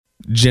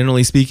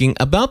Generally Speaking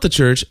About the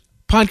Church,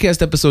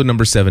 podcast episode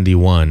number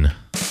 71.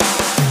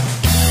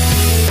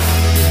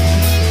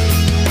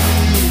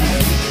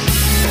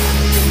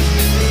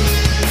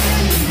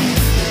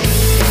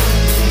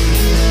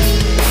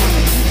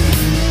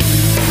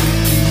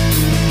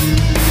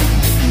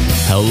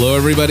 Hello,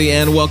 everybody,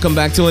 and welcome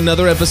back to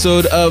another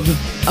episode of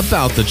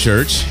About the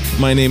Church.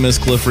 My name is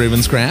Cliff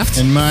Ravenscraft.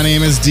 And my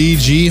name is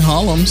D.G.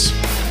 Hollums.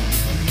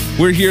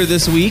 We're here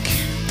this week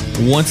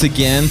once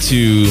again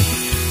to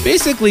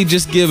basically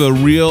just give a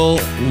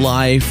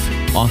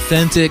real-life,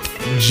 authentic,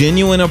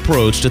 genuine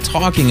approach to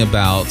talking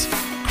about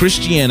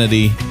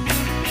Christianity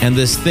and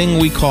this thing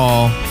we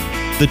call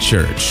the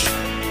church.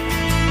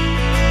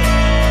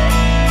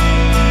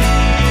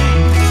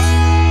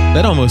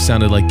 That almost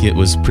sounded like it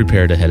was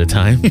prepared ahead of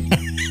time.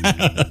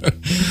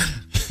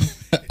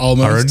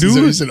 Almost.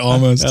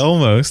 Almost.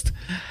 Almost.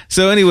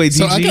 So anyway, DG,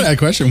 So I got a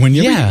question. When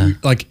you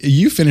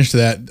you finish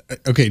that,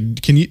 okay,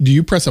 do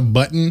you press a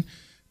button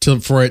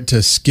for it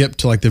to skip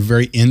to like the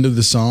very end of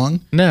the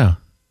song? No.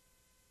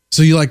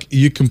 So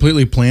you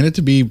completely plan it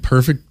to be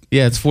perfect?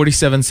 Yeah, it's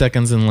 47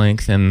 seconds in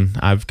length, and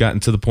I've gotten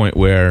to the point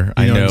where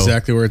I know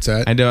exactly where it's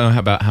at. I don't know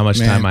about how much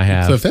time I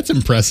have. So if that's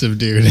impressive,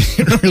 dude.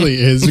 It really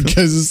is,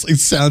 because it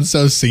sounds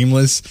so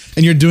seamless,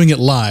 and you're doing it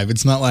live.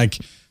 It's not like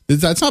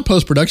that's not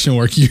post-production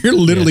work. You're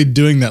literally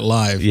doing that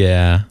live.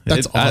 Yeah,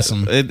 that's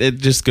awesome. It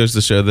just goes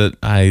to show that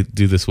I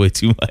do this way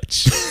too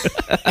much.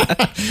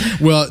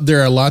 Well,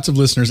 there are lots of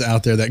listeners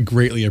out there that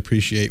greatly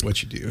appreciate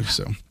what you do.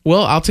 So,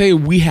 well, I'll tell you,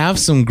 we have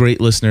some great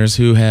listeners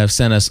who have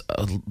sent us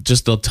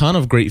just a ton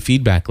of great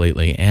feedback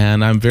lately,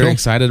 and I'm very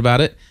excited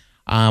about it.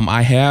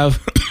 I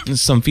have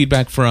some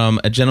feedback from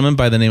a gentleman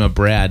by the name of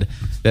Brad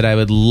that I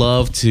would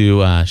love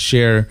to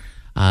share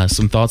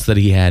some thoughts that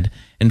he had.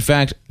 In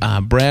fact,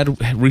 Brad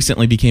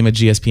recently became a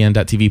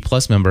GSPN.TV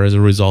Plus member as a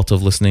result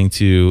of listening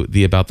to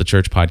the About the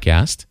Church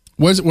podcast.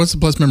 What's the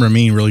Plus member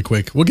mean, really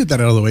quick? We'll get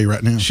that out of the way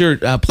right now. Sure.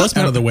 Plus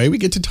out of the way. We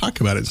get to talk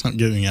about it. It's not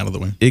getting out of the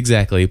way.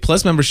 Exactly.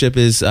 Plus membership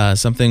is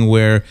something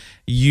where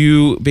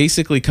you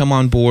basically come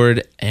on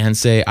board and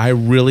say, I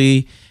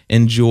really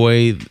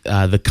enjoy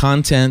the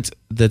content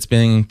that's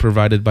being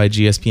provided by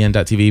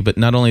GSPN.TV, but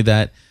not only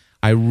that,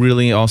 I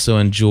really also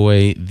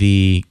enjoy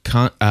the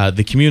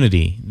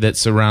community that's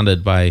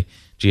surrounded by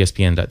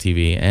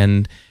GSPN.TV.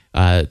 And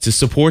to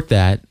support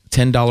that,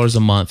 $10 a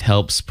month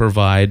helps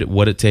provide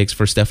what it takes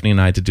for Stephanie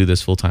and I to do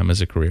this full time as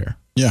a career.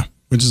 Yeah,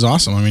 which is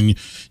awesome. I mean,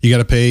 you got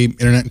to pay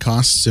internet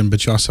costs,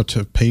 but you also have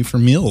to pay for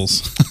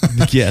meals.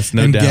 Yes,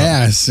 no and doubt.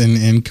 Gas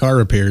and car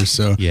repairs.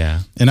 So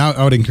yeah, and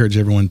I would encourage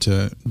everyone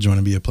to join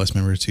and be a Plus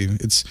member too.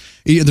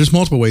 There's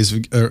multiple ways,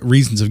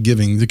 reasons of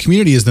giving. The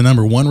community is the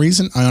number one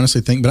reason, I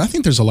honestly think, but I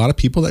think there's a lot of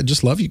people that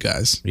just love you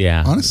guys.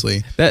 Yeah,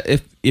 honestly.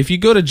 That if you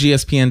go to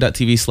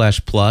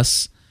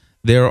gspn.tv/plus.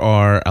 There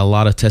are a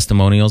lot of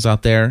testimonials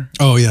out there.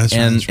 Oh, yeah. That's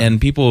right.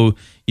 And people,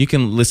 you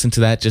can listen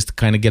to that just to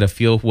kind of get a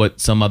feel of what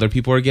some other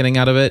people are getting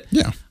out of it.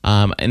 Yeah.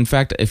 In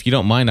fact, if you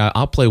don't mind,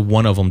 I'll play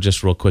one of them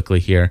just real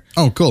quickly here.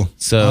 Oh, cool.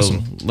 So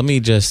awesome. Let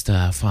me just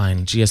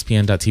find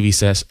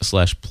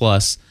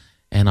gspn.tv/plus,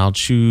 and I'll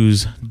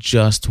choose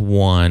just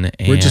one.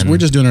 And we're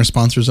just doing our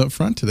sponsors up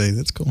front today.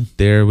 That's cool.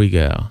 There we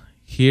go.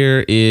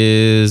 Here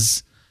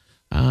is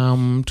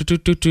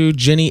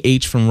Jenny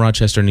H. from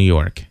Rochester, New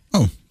York.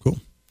 Oh, cool.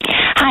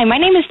 Hi, my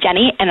name is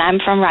Jenny, and I'm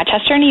from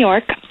Rochester, New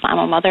York. I'm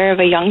a mother of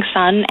a young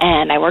son,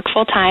 and I work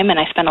full-time, and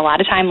I spend a lot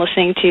of time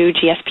listening to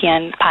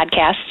GSPN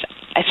podcasts.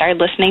 I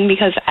started listening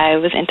because I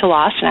was into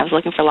Lost, and I was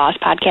looking for Lost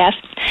podcasts,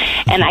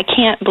 and I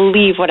can't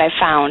believe what I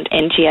found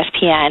in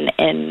GSPN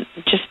and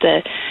just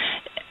the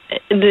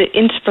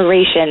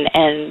inspiration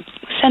and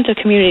sense of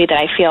community that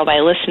I feel by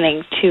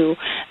listening to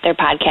their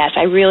podcast.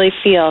 I really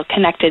feel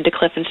connected to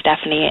Cliff and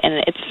Stephanie,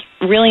 and it's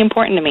really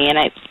important to me, and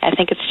I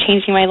think it's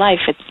changing my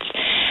life. It's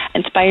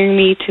inspiring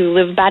me to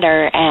live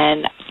better,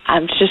 and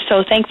I'm just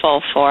so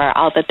thankful for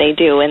all that they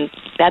do, and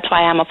that's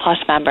why I'm a Plus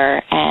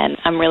member, and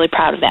I'm really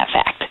proud of that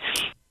fact.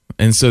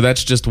 And so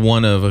that's just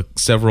one of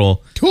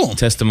several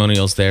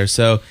testimonials there.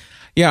 So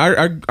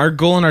yeah, our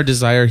goal and our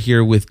desire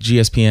here with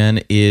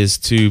GSPN is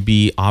to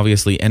be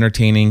obviously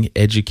entertaining,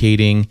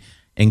 educating,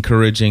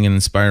 encouraging, and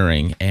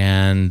inspiring.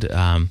 And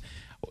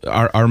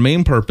our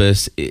main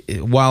purpose,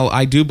 while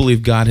I do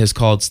believe God has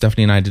called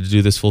Stephanie and I to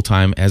do this full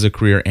time as a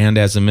career and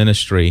as a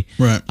ministry,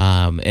 right?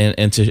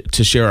 And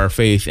to share our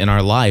faith in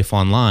our life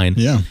online.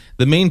 Yeah.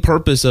 The main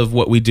purpose of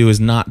what we do is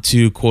not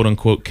to quote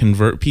unquote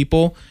convert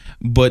people,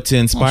 but to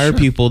inspire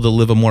people to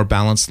live a more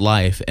balanced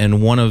life.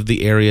 And one of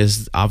the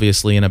areas,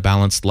 obviously, in a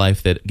balanced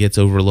life that gets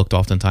overlooked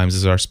oftentimes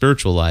is our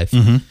spiritual life.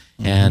 Mm-hmm.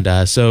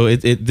 And so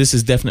this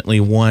is definitely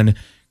one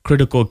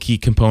critical key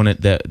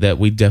component that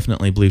we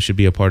definitely believe should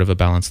be a part of a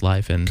balanced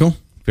life. And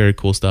very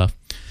cool stuff.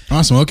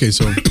 Awesome. Okay,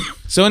 so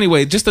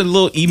anyway, just a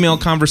little email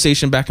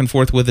conversation back and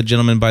forth with a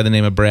gentleman by the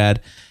name of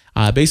Brad.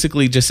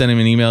 basically just sent him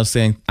an email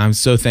saying, I'm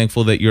so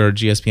thankful that you're a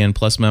GSPN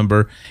Plus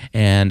member.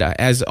 And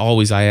as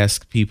always, I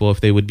ask people if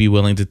they would be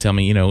willing to tell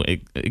me,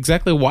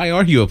 exactly why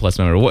are you a Plus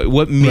member?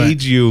 What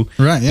made you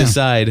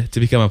decide to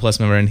become a Plus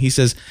member? And he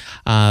says,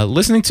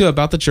 listening to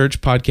About the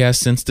Church podcast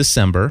since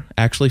December,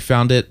 actually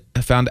found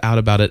out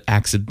about it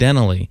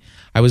accidentally.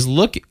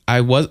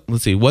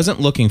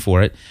 Wasn't looking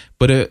for it,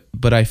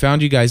 but I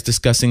found you guys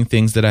discussing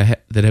things that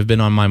have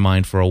been on my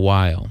mind for a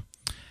while.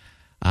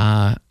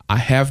 I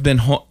have been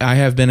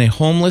a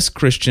homeless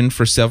Christian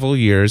for several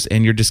years,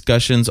 and your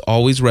discussions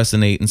always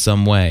resonate in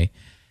some way.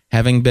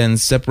 Having been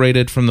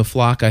separated from the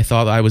flock, I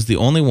thought I was the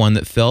only one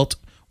that felt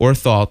or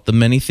thought the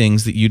many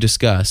things that you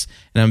discuss,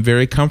 and I'm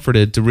very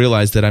comforted to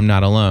realize that I'm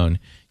not alone.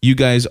 You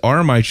guys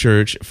are my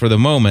church for the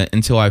moment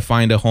until I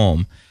find a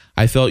home.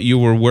 I felt you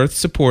were worth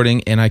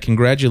supporting, and I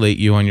congratulate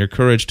you on your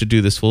courage to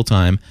do this full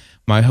time.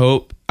 I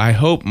hope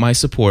my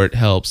support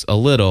helps a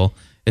little,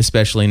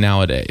 especially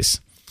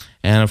nowadays.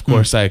 And of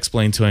course, I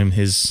explained to him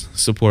his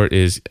support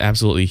is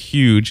absolutely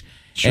huge.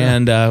 Sure.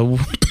 And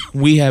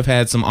we have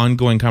had some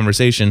ongoing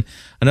conversation.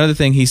 Another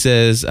thing he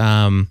says,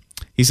 I'm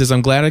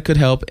glad I could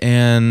help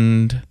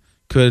and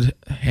could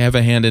have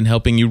a hand in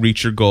helping you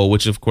reach your goal,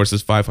 which of course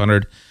is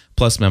 500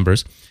 plus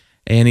members.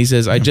 And he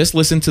says, I just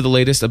listened to the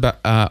latest about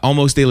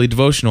Almost Daily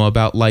Devotional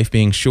about life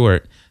being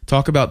short.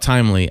 Talk about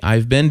timely.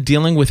 I've been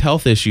dealing with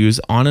health issues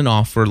on and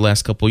off for the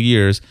last couple of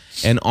years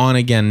and on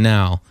again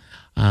now.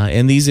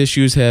 And these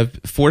issues have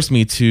forced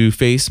me to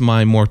face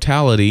my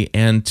mortality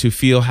and to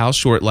feel how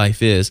short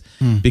life is.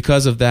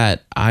 Because of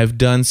that, I've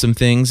done some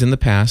things in the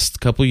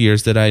past couple of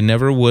years that I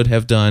never would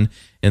have done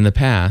in the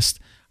past.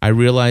 I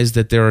realize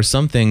that there are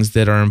some things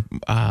that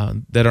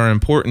are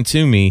important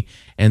to me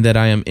and that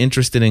I am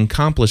interested in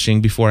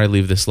accomplishing before I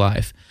leave this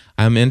life.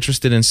 I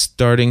am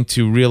starting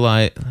to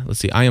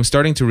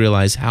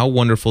realize how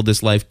wonderful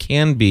this life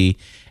can be,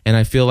 and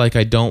I feel like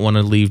I don't want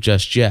to leave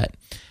just yet.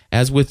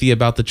 As with the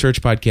About the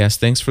Church podcast,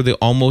 thanks for the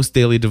Almost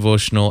Daily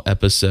Devotional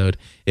episode.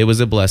 It was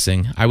a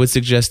blessing. I would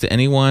suggest to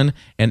anyone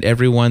and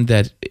everyone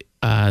that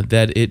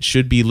it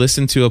should be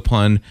listened to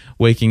upon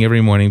waking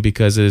every morning,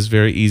 because it is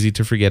very easy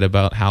to forget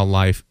about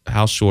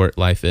how short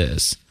life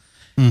is.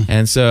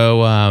 And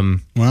so,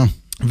 wow,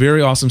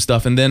 very awesome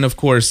stuff. And then, of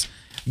course,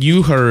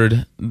 you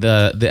heard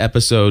the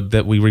episode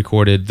that we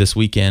recorded this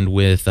weekend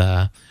with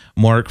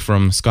Mark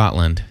from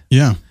Scotland.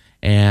 Yeah.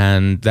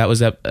 And that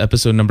was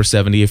episode number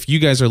 70. If you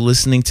guys are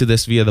listening to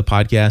this via the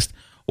podcast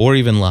or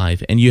even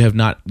live, and you have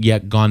not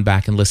yet gone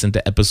back and listened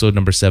to episode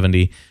number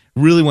 70,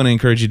 really want to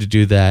encourage you to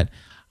do that.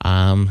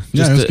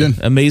 Just an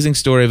amazing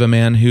story of a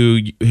man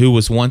who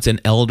was once an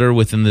elder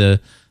within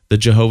the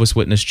Jehovah's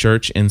Witness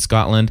Church in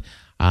Scotland.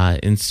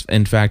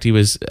 In fact, he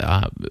was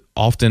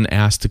often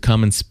asked to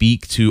come and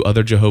speak to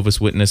other Jehovah's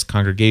Witness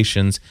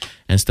congregations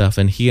and stuff.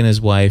 And he and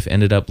his wife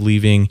ended up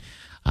leaving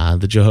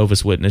the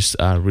Jehovah's Witness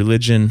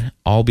religion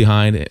all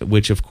behind,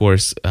 which of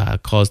course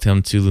caused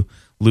him to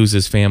lose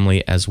his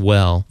family as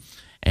well.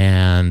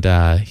 And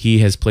he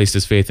has placed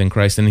his faith in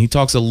Christ. And he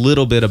talks a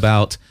little bit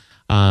about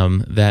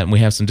that, and we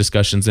have some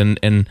discussions.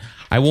 And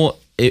I won't,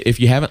 if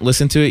you haven't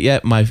listened to it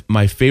yet,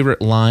 my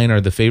favorite line, or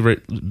the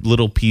favorite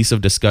little piece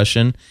of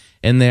discussion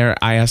in there,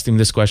 I asked him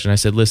this question. I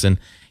said, listen,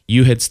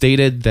 you had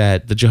stated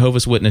that the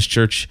Jehovah's Witness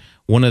Church,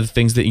 one of the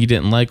things that you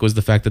didn't like was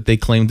the fact that they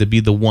claimed to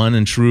be the one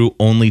and true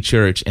only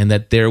church, and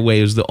that their way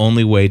is the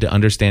only way to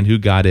understand who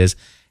God is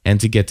and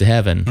to get to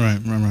heaven.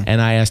 Right.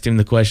 And I asked him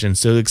the question,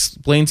 so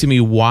explain to me,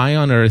 why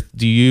on earth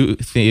do you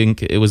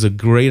think it was a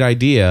great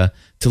idea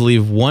to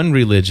leave one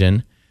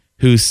religion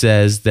who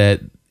says that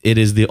it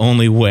is the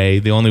only way,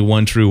 the only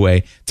one true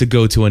way, to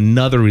go to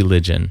another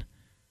religion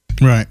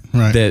right,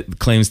 that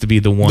claims to be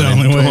the one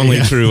and only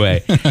true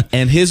way?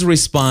 And his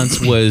response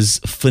was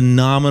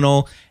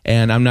phenomenal,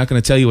 and I'm not going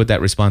to tell you what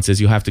that response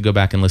is. You'll have to go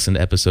back and listen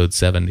to episode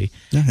 70.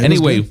 Yeah,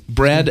 anyway,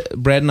 Brad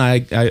and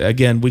I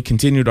again, we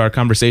continued our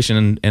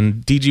conversation,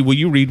 and DG, will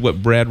you read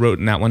what Brad wrote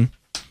in that one?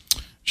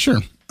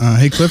 Sure.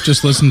 Hey, Cliff,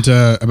 just listened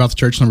to About the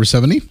Church number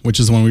 70, which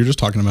is the one we were just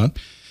talking about.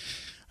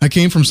 I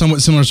came from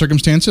somewhat similar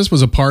circumstances,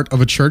 was a part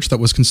of a church that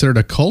was considered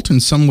a cult in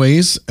some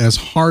ways, as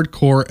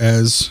hardcore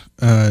as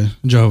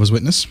Jehovah's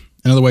Witness,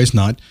 in other ways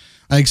not.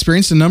 I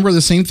experienced a number of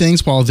the same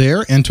things while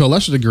there, and to a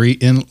lesser degree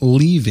in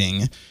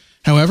leaving.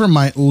 However,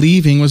 my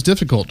leaving was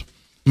difficult.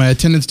 My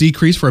attendance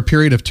decreased for a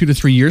period of 2 to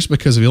 3 years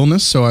because of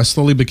illness, so I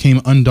slowly became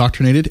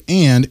undoctrinated,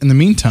 and in the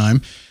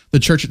meantime, the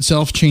church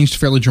itself changed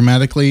fairly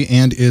dramatically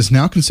and is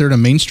now considered a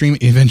mainstream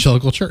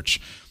evangelical church.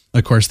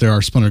 Of course, there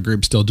are splinter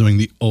groups still doing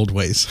the old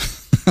ways.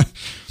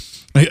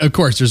 Of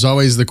course, there's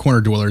always the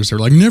corner dwellers. They're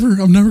like,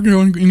 I'm never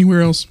going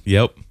anywhere else.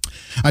 Yep.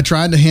 I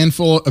tried a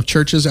handful of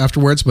churches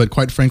afterwards, but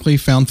quite frankly,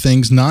 found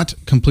things not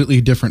completely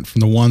different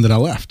from the one that I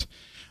left.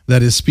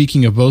 That is,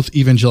 speaking of both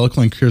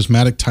evangelical and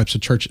charismatic types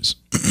of churches.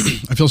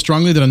 I feel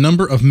strongly that a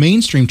number of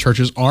mainstream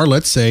churches are,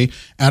 let's say,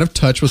 out of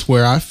touch with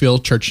where I feel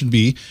church should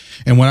be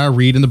and what I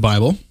read in the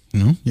Bible.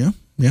 Yeah.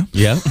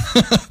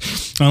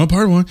 I'm a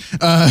part of one.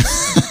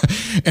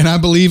 And I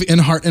believe in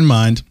heart and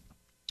mind.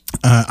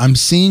 I'm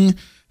seeing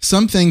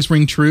Some things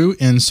ring true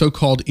in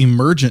so-called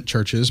emergent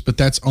churches, but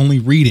that's only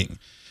reading.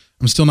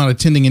 I'm still not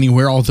attending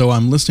anywhere, although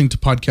I'm listening to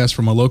podcasts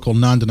from a local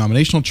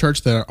non-denominational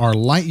church that are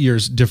light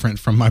years different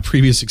from my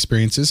previous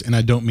experiences, and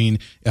I don't mean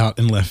out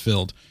in left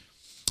field.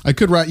 I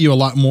could write you a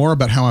lot more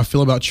about how I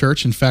feel about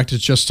church. In fact,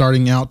 it's just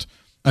starting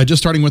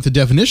with the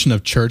definition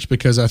of church,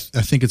 because I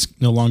think it's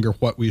no longer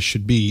what we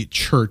should be.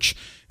 Church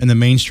in the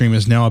mainstream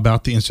is now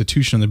about the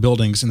institution and the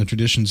buildings and the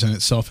traditions in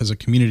itself as a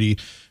community,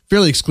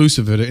 fairly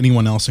exclusive of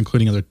anyone else,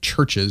 including other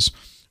churches.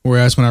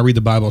 Whereas when I read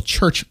the Bible,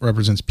 church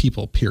represents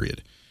people,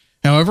 period.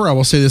 However, I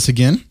will say this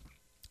again,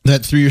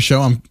 that through your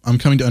show, I'm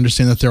coming to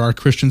understand that there are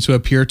Christians who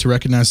appear to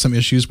recognize some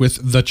issues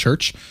with the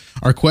church,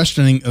 are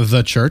questioning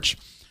the church,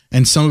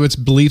 and some of its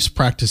beliefs,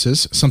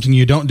 practices, something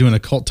you don't do in a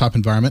cult-type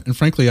environment. And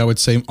frankly, I would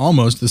say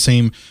almost the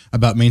same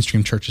about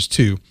mainstream churches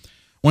too.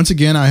 Once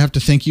again, I have to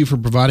thank you for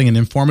providing an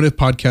informative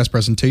podcast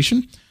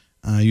presentation.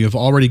 You have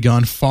already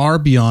gone far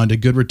beyond a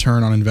good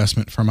return on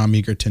investment for my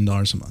meager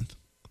 $10 a month.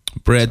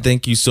 Brad,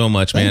 thank you so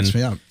much, man.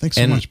 Thanks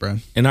so much,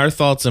 Brad. And our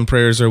thoughts and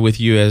prayers are with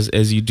you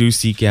as you do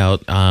seek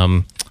out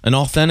an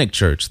authentic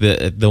church,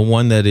 the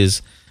one that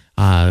is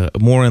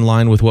more in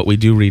line with what we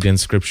do read in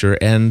Scripture.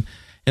 And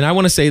I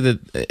want to say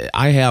that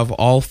I have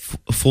all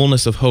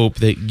fullness of hope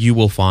that you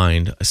will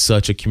find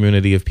such a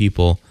community of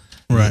people,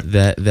 right,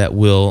 that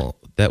will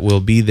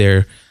be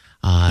there.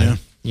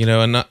 You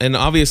know, and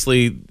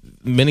obviously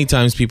many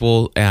times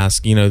people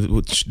ask, you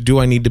know, do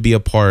I need to be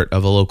a part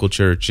of a local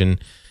church and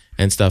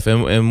stuff?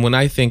 And when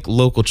I think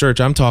local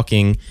church, I'm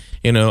talking,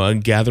 you know, a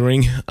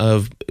gathering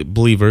of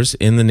believers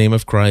in the name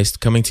of Christ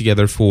coming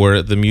together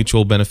for the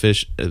mutual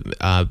benefit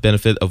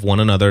of one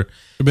another.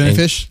 The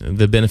benefish?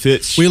 The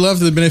benefits. We love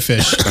the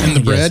benefish. And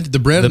the bread. Yes. The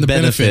bread and the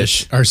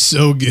benefish are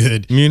so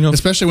good. You know,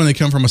 especially when they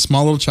come from a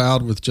small little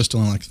child with just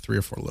only like 3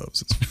 or 4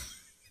 loaves.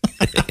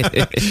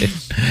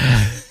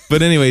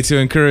 But anyway, to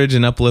encourage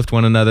and uplift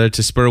one another,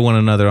 to spur one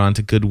another on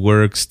to good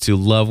works, to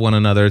love one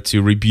another,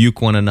 to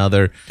rebuke one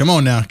another. Come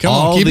on now. Come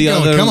on. Keep it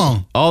going. Come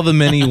on. All the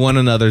many one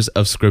another's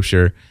of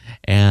Scripture.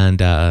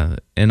 And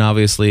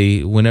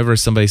obviously, whenever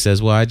somebody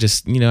says, well, I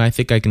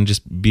think I can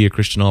just be a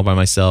Christian all by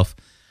myself,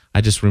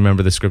 I just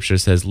remember the Scripture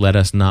says, let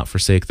us not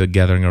forsake the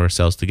gathering of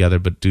ourselves together,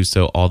 but do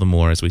so all the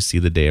more as we see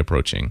the day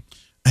approaching.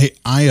 Hey,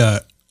 I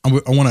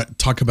want to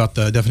talk about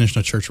the definition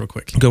of church real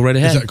quick. Go right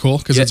ahead. Is that cool?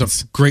 Because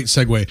it's a great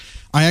segue.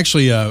 I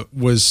actually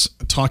was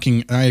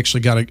talking. I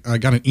actually got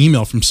an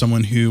email from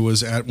someone who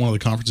was at one of the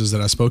conferences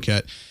that I spoke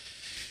at,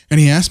 and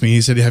he asked me.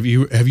 He said, "Have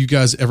you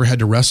guys ever had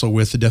to wrestle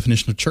with the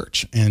definition of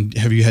church? And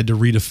have you had to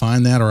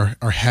redefine that,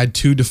 or had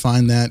to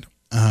define that,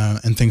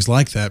 and things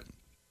like that?"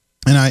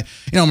 And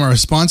my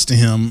response to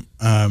him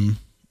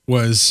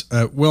was,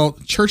 "Well,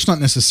 church not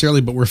necessarily,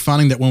 but we're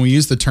finding that when we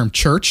use the term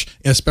church,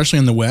 especially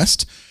in the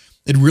West,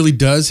 it really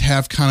does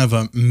have kind of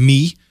a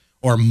me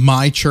or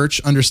my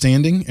church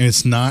understanding, and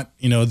it's not,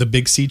 the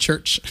big C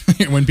church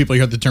when people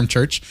hear the term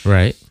church,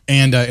 right?"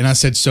 And I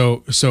said,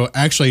 so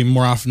actually,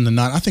 more often than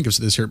not, I think I've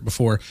said this here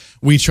before,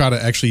 we try to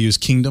actually use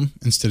kingdom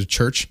instead of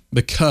church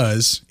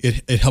because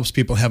it helps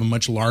people have a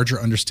much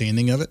larger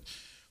understanding of it,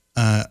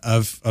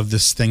 of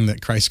this thing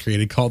that Christ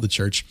created called the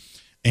church.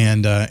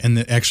 And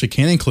it actually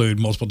can include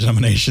multiple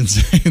denominations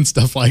and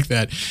stuff like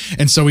that.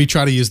 And so we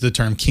try to use the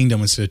term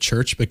kingdom instead of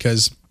church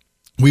because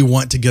we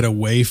want to get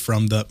away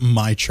from the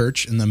my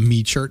church and the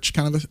me church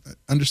kind of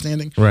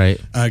understanding. Right.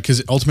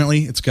 Because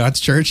ultimately it's God's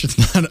church.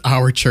 It's not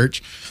our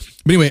church.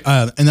 But anyway,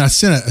 and then I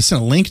sent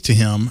a link to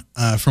him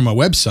from a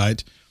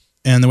website,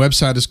 and the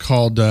website is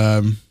called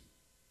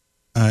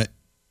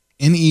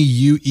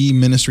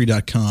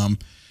neueministry.com.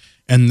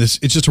 And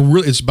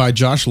it's by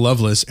Josh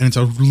Lovelace, and it's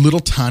a little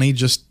tiny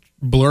just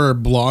blur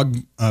blog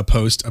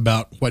post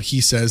about what he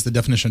says the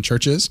definition of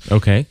church is.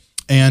 Okay.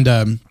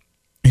 And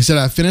he said,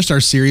 I finished our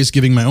series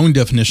giving my own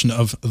definition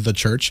of the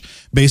church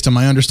based on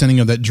my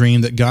understanding of that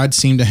dream that God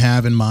seemed to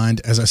have in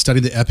mind as I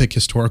studied the epic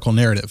historical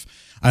narrative.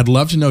 I'd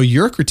love to know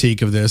your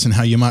critique of this and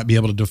how you might be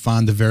able to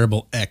define the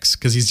variable X,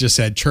 because he's just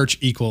said church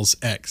equals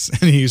X.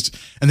 And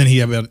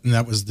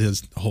that was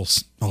the whole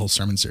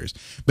sermon series.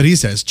 But he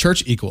says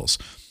church equals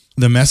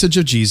the message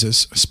of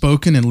Jesus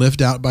spoken and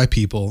lived out by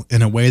people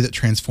in a way that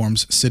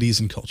transforms cities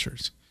and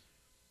cultures.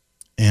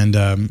 And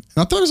I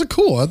thought it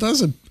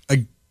was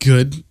a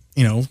good,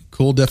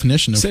 cool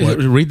definition of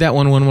read that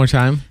one more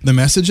time. The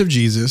message of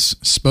Jesus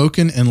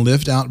spoken and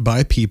lived out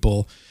by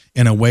people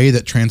in a way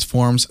that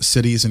transforms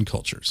cities and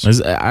cultures.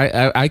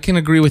 I can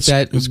agree with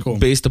that. It's cool.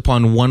 Based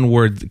upon one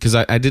word, because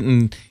I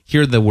didn't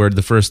hear the word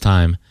the first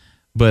time,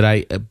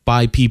 but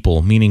by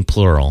people, meaning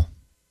plural.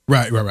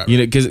 Right.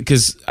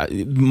 Because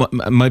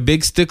my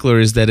big stickler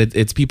is that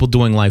it's people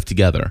doing life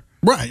together.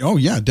 Right. Oh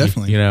yeah,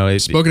 definitely.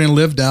 Spoken and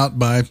lived out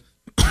by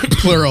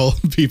plural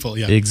people.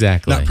 Yeah.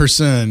 Exactly. Not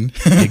person.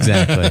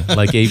 Exactly.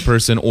 Like a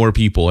person or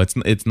people.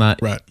 It's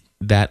not right.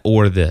 That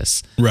or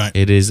this. Right.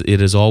 It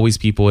is always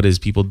people. It is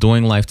people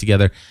doing life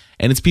together.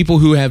 And it's people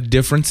who have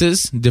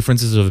differences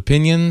of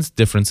opinions,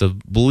 difference of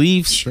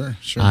beliefs, sure.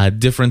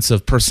 Difference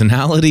of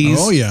personalities.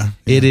 Oh yeah.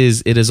 It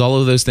is all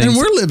of those things. And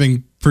we're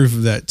living proof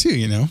of that too,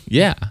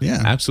 Yeah.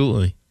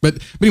 Absolutely. But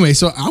anyway,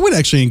 so I would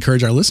actually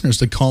encourage our listeners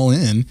to call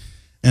in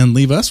and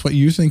leave us what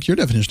you think your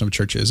definition of a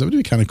church is. It would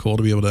be kind of cool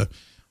to be able to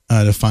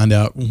find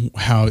out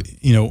how,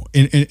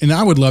 and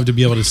I would love to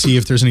be able to see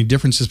if there's any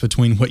differences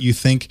between what you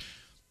think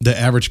the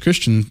average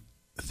Christian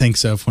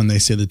thinks of when they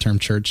say the term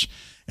church,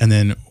 and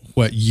then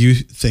what you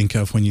think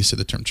of when you say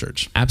the term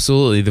church.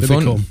 Absolutely. That'd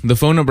The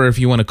phone number, if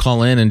you want to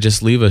call in and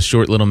just leave a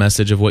short little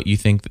message of what you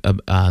think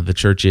the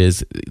church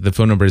is, the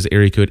phone number is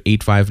area code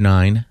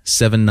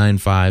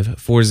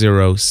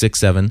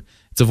 859-795-4067.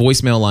 It's a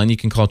voicemail line. You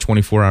can call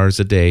 24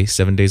 hours a day,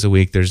 7 days a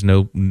week. There's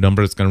no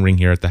number that's going to ring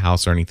here at the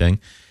house or anything.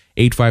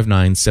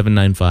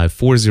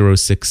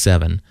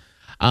 859-795-4067.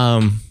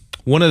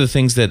 One of the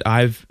things that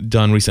I've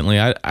done recently,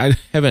 I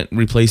haven't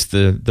replaced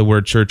the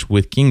word church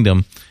with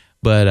kingdom,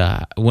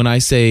 but when I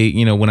say,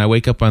 when I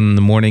wake up in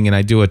the morning and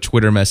I do a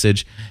Twitter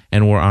message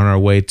and we're on our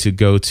way to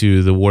go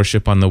to the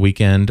worship on the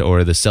weekend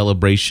or the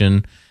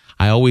celebration,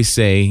 I always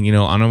say,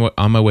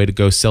 on my way to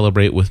go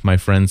celebrate with my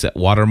friends at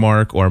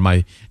Watermark or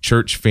my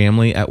church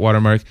family at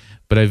Watermark,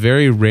 but I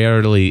very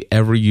rarely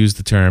ever use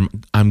the term,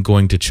 I'm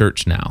going to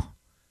church now.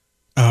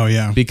 Oh,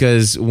 yeah.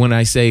 Because when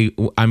I say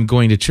I'm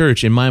going to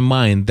church, in my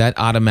mind, that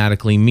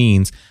automatically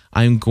means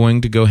I'm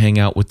going to go hang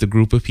out with the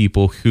group of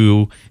people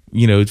who,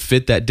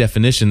 fit that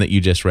definition that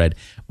you just read.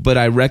 But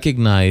I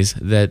recognize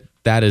that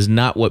that is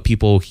not what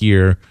people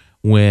hear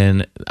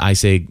when I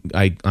say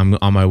I'm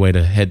on my way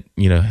to head,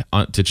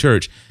 to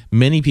church.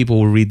 Many people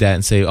will read that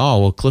and say, oh,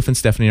 well, Cliff and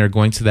Stephanie are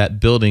going to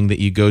that building that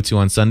you go to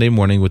on Sunday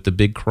morning with the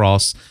big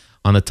cross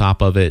on the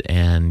top of it,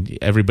 and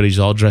everybody's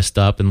all dressed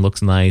up and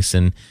looks nice,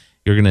 and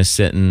you're going to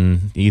sit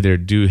and either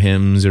do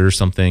hymns or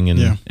something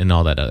and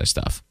all that other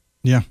stuff.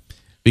 Yeah.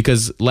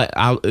 Because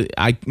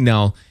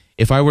now,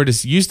 if I were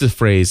to use the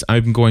phrase,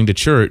 I'm going to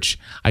church,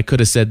 I could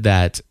have said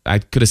that, I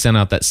could have sent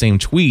out that same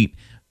tweet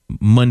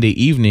Monday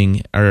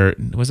evening, or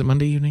was it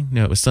Monday evening?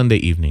 No, it was Sunday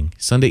evening.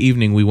 Sunday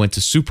evening, we went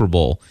to Super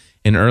Bowl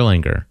in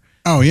Erlanger.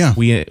 Oh yeah.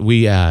 We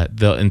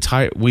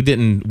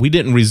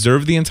didn't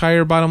reserve the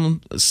entire bottom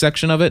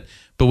section of it,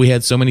 but we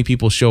had so many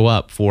people show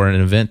up for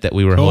an event that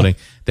we were holding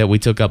that we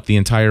took up the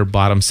entire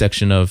bottom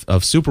section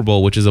of Super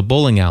Bowl, which is a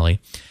bowling alley.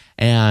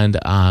 And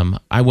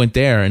I went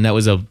there, and that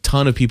was a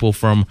ton of people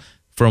from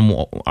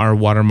our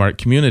Watermark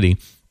community.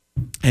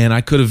 And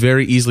I could have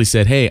very easily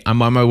said, hey,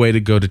 I'm on my way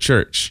to go to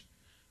church,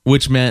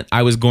 which meant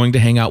I was going to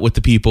hang out with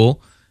the people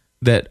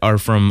that are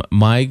from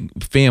my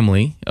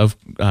family of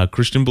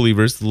Christian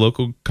believers, the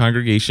local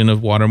congregation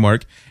of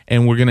Watermark,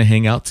 and we're going to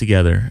hang out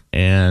together.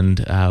 And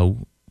it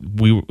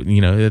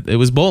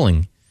was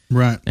bowling,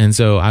 right? And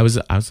so I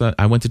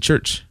went to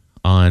church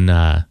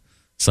on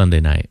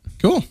Sunday night.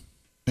 Cool.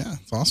 Yeah,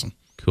 it's awesome.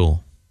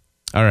 Cool.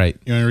 All right.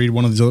 You want to read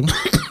one of these other ones?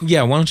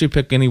 Yeah. Why don't you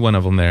pick any one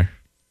of them there?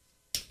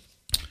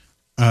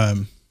 I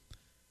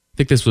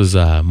think this was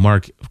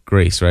Mark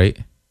Grace, right?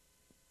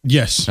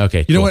 Yes.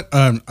 Okay. You know what?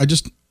 I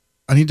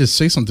need to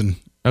say something.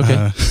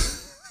 Okay.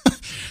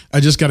 I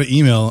just got an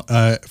email.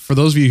 For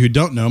those of you who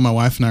don't know, my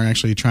wife and I are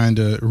actually trying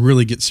to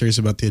really get serious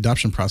about the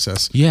adoption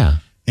process. Yeah.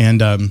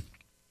 And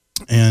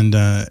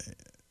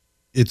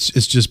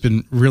it's just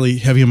been really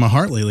heavy on my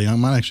heart lately. I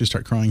might actually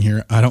start crying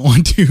here. I don't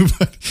want to,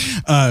 but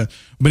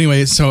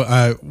anyway,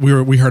 so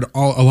we heard a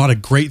lot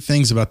of great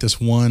things about this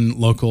one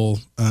local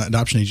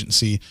adoption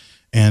agency.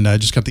 And I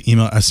just got the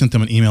email. I sent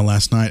them an email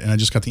last night, and I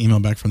just got the email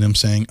back from them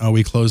saying, "Oh,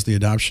 we closed the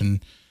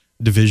adoption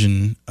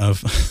division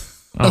of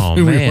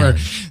who we were."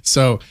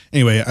 So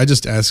anyway, I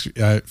just ask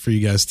for you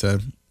guys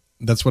to.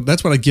 That's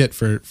what I get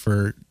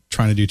for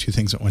trying to do two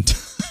things at one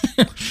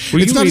time.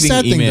 It's not a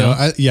sad thing though.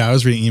 I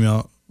was reading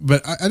email,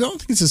 but I don't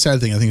think it's a sad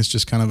thing. I think it's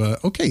just kind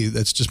of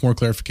that's just more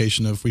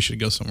clarification of we should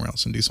go somewhere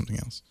else and do something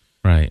else.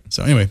 Right.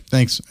 So anyway,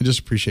 thanks. I just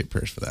appreciate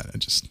prayers for that.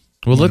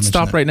 Well, let's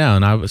stop right now,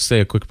 and I will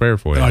say a quick prayer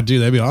for you. Oh, dude,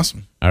 that'd be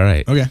awesome. All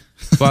right. Okay.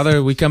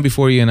 Father, we come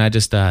before you, and I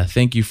just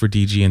thank you for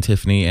DG and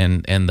Tiffany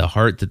and the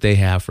heart that they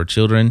have for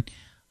children.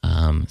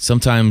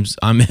 Sometimes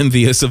I'm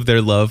envious of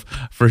their love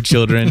for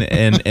children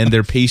and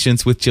their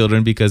patience with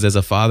children, because as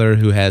a father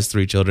who has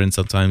 3 children,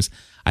 sometimes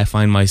I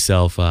find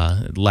myself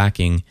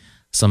lacking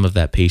some of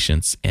that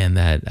patience and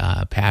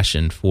that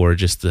passion for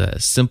just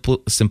the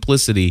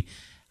simplicity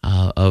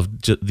of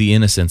the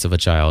innocence of a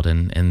child,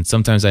 and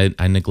sometimes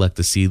I neglect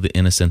to see the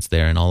innocence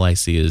there, and all I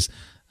see is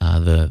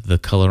the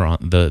color on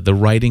the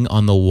writing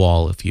on the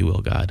wall, if you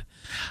will, God,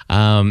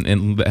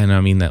 and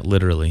I mean that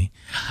literally.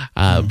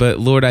 But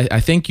Lord, I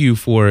thank you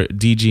for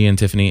DG and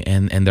Tiffany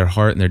and their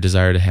heart and their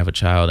desire to have a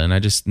child, and I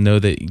just know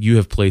that you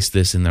have placed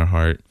this in their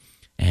heart,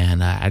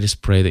 and I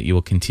just pray that you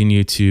will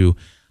continue to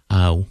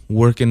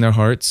work in their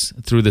hearts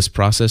through this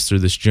process, through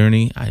this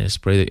journey. I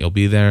just pray that you'll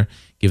be there.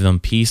 Give them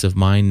peace of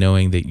mind,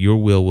 knowing that your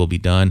will be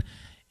done.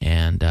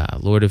 And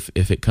Lord,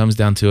 if it comes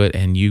down to it,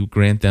 and you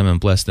grant them and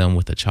bless them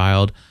with a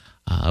child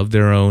of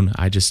their own,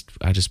 I just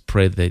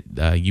pray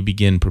that you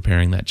begin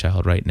preparing that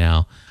child right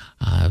now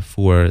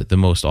for the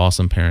most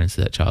awesome parents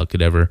that child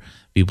could ever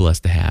be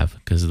blessed to have,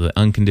 because of the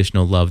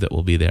unconditional love that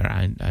will be there.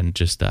 I'm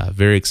just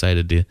very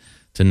excited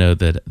to know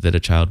that a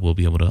child will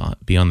be able to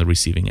be on the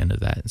receiving end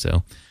of that.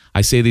 So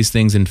I say these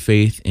things in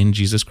faith in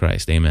Jesus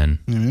Christ. Amen.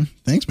 Amen.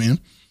 Thanks, man.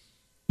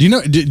 Do you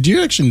know? Do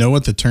you actually know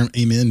what the term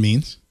 "amen"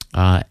 means?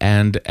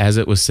 And as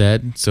it was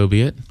said, so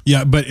be it.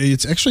 Yeah, but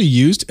it's actually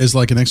used as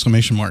like an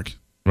exclamation mark.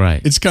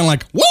 Right. It's kind of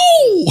like,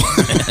 whoa!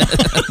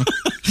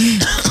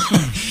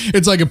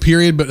 It's like a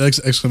period, but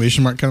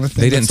exclamation mark kind of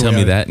thing. They didn't tell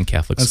me that in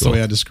Catholic That's school. the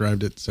way I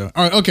described it. So,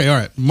 all right. Okay. All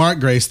right. Mark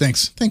Grace.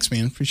 Thanks,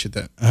 man. Appreciate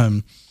that.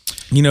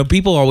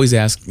 People always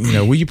ask,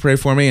 will you pray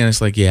for me? And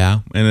it's like, yeah.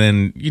 And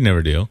then you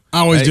never do. I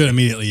always do it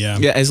immediately. Yeah.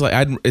 Yeah. It's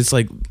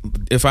like,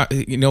 if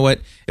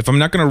I'm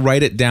not going to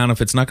write it down,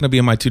 if it's not going to be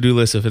on my to-do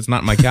list, if it's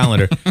not in my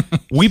calendar,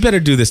 we better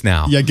do this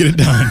now. Yeah. Get it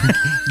done.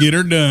 Get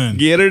her done.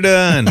 Get her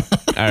done.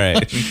 All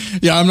right.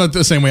 Yeah. I'm not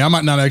the same way. I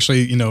might not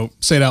actually,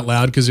 say it out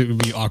loud because it would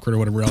be awkward or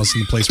whatever else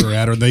in the place we're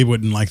at, or they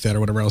wouldn't like that or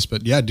whatever else.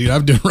 But yeah, dude,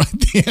 I've done it right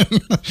then.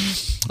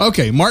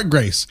 Okay. Mark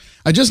Grace.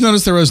 I just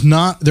noticed there was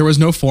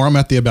no forum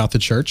at the About the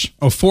Church,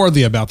 for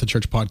the About the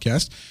Church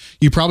podcast.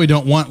 You probably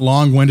don't want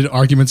long-winded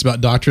arguments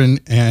about doctrine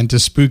and to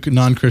spook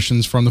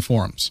non-Christians from the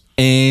forums.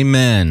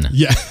 Amen.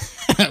 Yeah.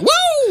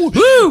 Woo!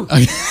 Woo!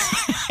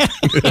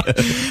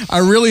 I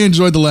really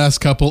enjoyed the last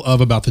couple of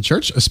About the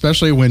Church,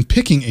 especially when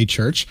picking a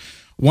church.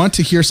 Want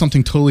to hear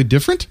something totally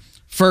different?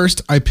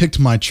 First, I picked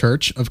my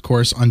church, of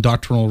course, on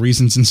doctrinal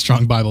reasons and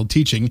strong Bible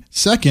teaching.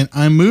 Second,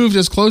 I moved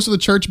as close to the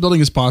church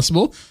building as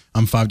possible.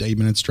 I'm 5 to 8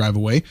 minutes drive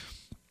away.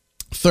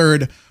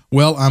 Third,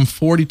 I'm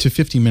 40 to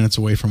 50 minutes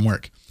away from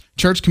work.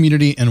 Church,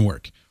 community, and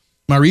work.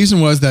 My reason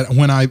was that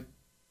when I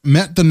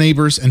met the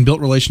neighbors and built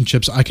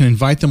relationships, I can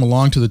invite them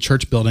along to the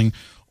church building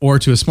or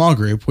to a small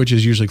group, which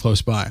is usually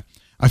close by.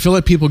 I feel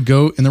like people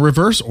go in the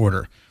reverse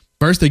order.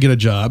 First, they get a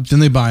job, then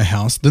they buy a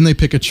house, then they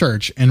pick a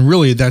church, and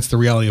really, that's the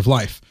reality of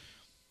life.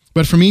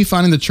 But for me,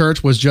 finding the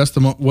church was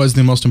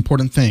the most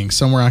important thing,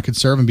 somewhere I could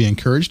serve and be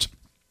encouraged.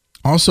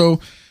 Also,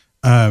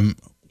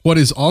 what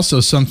is also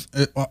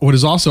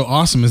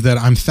awesome is that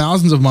I'm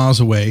thousands of miles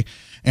away,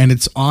 and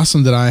it's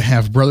awesome that I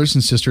have brothers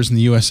and sisters in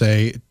the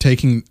USA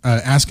asking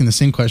the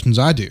same questions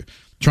I do,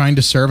 trying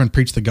to serve and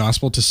preach the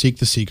gospel to seek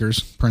the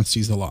seekers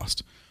 (parentheses the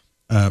lost).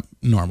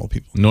 Normal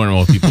people.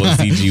 Normal people, as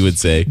DG would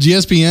say.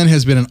 GSPN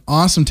has been an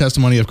awesome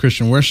testimony of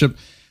Christian worship,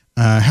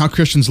 how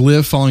Christians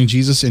live following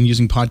Jesus and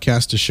using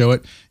podcasts to show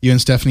it. You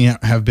and Stephanie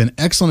have been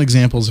excellent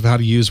examples of how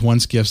to use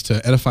one's gifts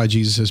to edify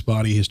Jesus'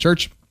 body, his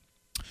church.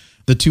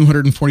 The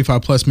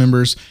 245 plus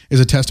members is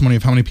a testimony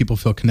of how many people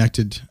feel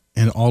connected,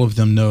 and all of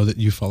them know that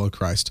you follow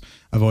Christ.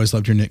 I've always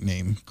loved your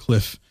nickname,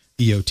 Cliff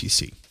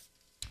EOTC.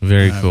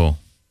 Very cool.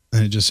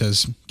 And it just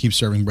says, keep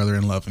serving brother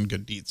in love and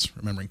good deeds,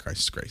 remembering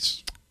Christ's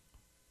grace.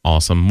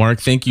 Awesome.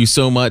 Mark, thank you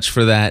so much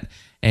for that.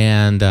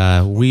 And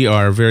we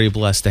are very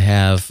blessed to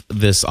have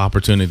this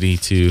opportunity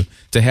to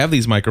have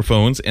these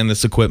microphones and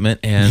this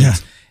equipment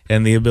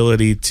and the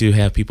ability to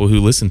have people who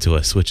listen to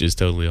us, which is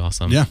totally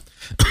awesome. Yeah.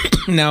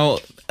 Now,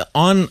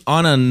 on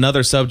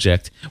another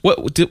subject,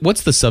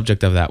 what's the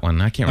subject of that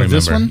one? I can't remember.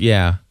 This one?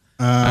 Yeah.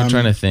 I'm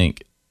trying to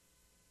think.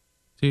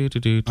 Studying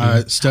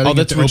that's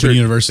at the Richard. Open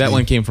University. That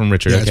one came from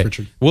Richard. Yeah, okay. it's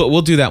Richard.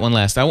 We'll do that one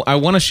last. I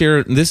want to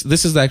share this.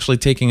 This is actually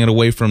taking it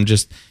away from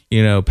just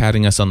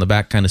patting us on the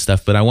back kind of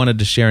stuff. But I wanted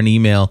to share an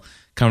email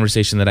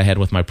conversation that I had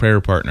with my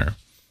prayer partner.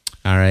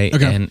 All right.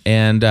 Okay.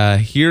 And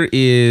here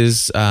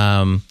is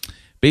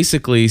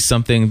basically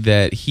something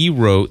that he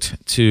wrote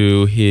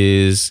to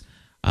his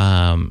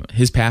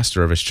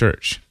pastor of his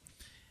church.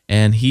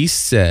 And he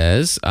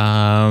says,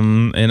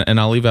 and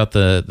I'll leave out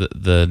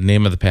the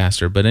name of the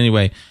pastor, but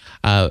anyway,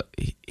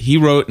 he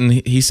wrote and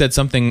he said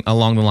something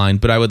along the line,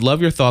 but I would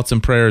love your thoughts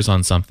and prayers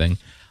on something.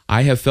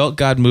 I have felt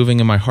God moving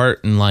in my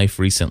heart and life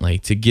recently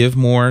to give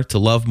more, to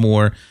love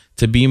more,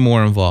 to be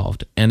more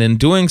involved. And in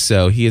doing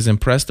so, he has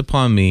impressed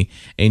upon me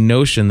a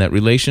notion that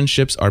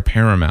relationships are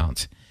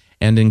paramount,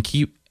 and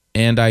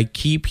I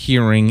keep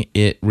hearing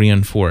it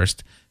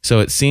reinforced. So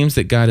it seems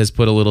that God has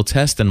put a little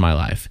test in my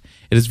life.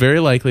 It is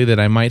very likely that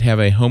I might have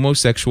a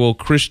homosexual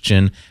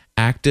Christian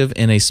active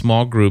in a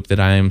small group that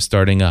I am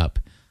starting up.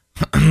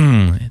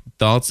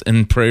 Thoughts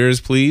and prayers,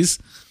 please.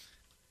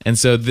 And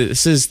so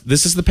this is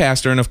the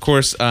pastor, and of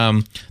course,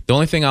 the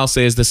only thing I'll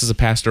say is this is a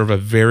pastor of a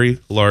very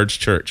large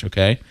church.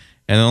 Okay,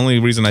 and the only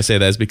reason I say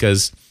that is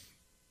because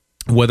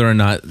whether or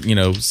not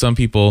some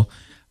people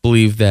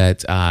believe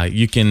that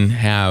you can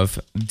have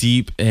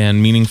deep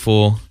and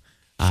meaningful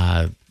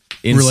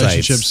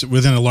relationships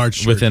within a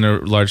large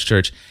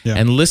church. Yeah.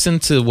 And listen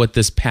to what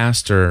this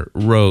pastor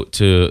wrote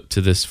to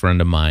this friend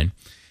of mine.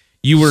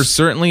 You were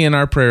certainly in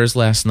our prayers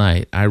last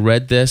night. I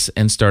read this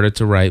and started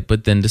to write,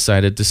 but then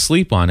decided to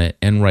sleep on it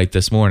and write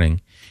this morning.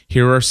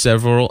 Here are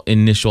several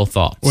initial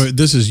thoughts. Wait,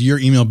 this is your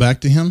email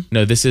back to him?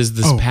 No, this is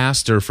this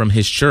pastor from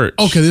his church.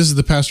 Okay, this is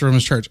the pastor from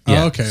his church.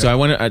 Yeah. Oh, okay. So I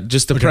want to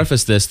just to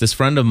preface this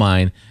friend of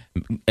mine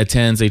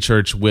attends a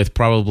church with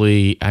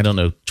probably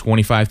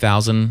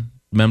 25,000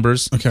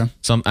 members. Okay.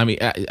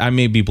 I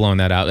may be blowing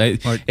that out.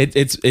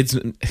 It's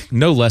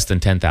no less than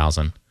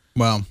 10,000.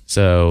 Wow.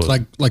 So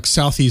like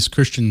Southeast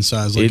Christian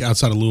size,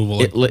 outside of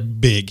Louisville,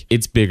 big.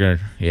 It's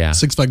bigger. Yeah.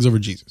 Six Flags Over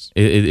Jesus.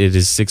 It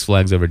is Six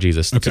Flags Over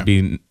Jesus.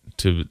 Okay.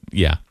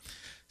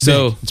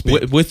 So It's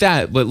big. with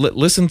that, but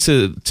listen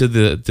to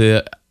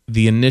the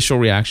initial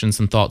reactions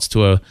and thoughts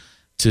to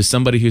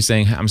somebody who's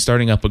saying, I'm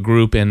starting up a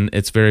group, and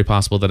it's very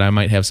possible that I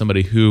might have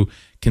somebody who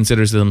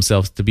considers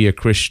themselves to be a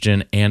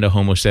Christian and a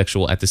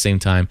homosexual at the same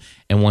time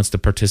and wants to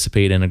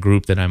participate in a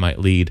group that I might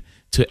lead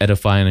to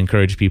edify and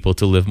encourage people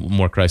to live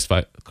more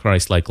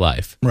Christ-like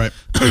life. Right.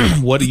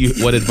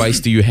 What advice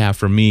do you have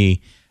for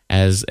me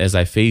as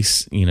I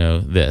face,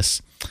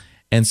 this?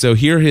 And so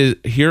here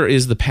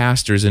is the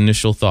pastor's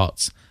initial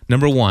thoughts.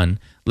 Number 1,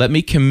 let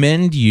me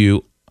commend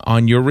you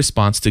on your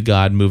response to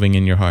God moving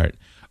in your heart.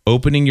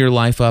 Opening your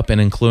life up and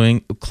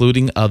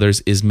including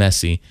others is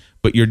messy,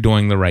 but you're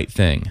doing the right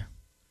thing.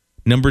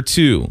 Number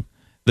 2,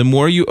 the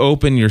more you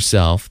open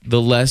yourself,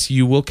 the less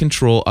you will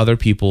control other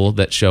people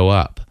that show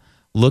up.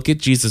 Look at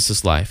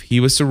Jesus' life. He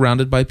was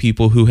surrounded by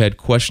people who had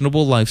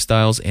questionable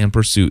lifestyles and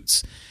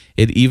pursuits.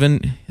 It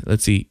even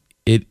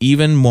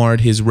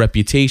marred his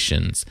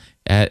reputations,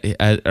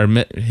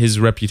 his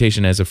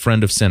reputation as a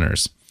friend of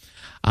sinners.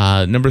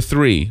 Number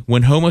 3,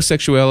 when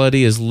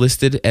homosexuality is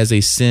listed as a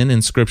sin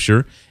in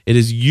Scripture, it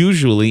is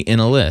usually in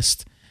a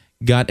list.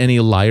 Got any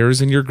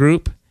liars in your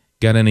group?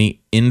 Got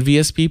any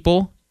envious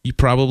people?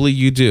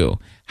 You do.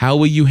 How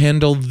will you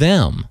handle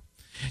them?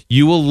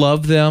 You will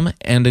love them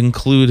and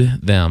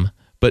include them,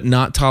 but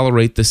not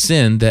tolerate the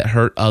sin that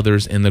hurt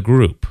others in the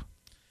group.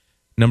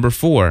 Number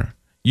 4,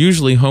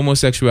 usually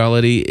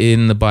homosexuality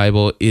in the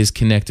Bible is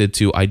connected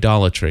to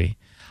idolatry.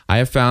 I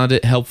have found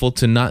it helpful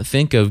to not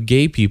think of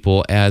gay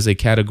people as a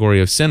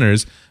category of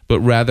sinners, but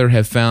rather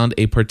have found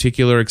a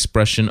particular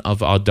expression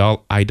of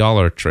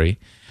idolatry,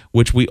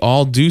 which we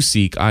all do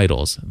seek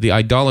idols. The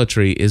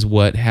idolatry is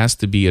what has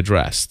to be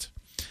addressed.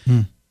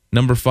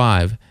 Number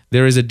 5,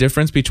 there is a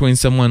difference between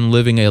someone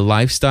living a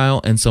lifestyle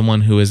and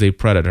someone who is a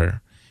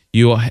predator.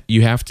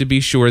 You have to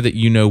be sure that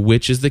you know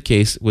which is the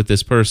case with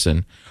this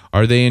person.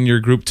 Are they in your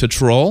group to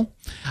troll?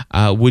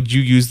 Would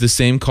you use the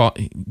same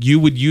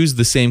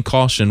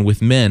caution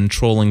with men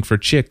trolling for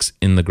chicks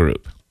in the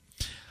group?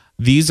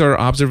 These are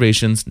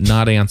observations,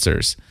 not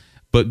answers.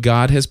 But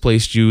God has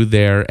placed you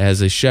there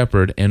as a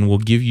shepherd and will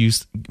give you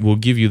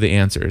the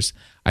answers.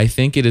 I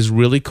think it is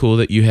really cool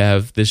that you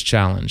have this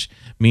challenge.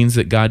 Means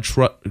that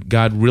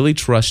God really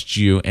trusts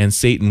you, and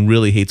Satan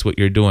really hates what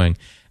you're doing.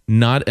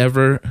 Not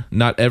ever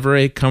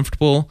a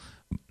comfortable,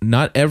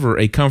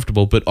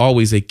 but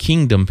always a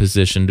kingdom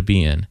position to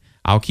be in.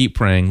 I'll keep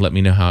praying. Let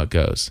me know how it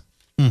goes.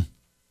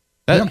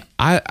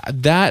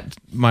 That,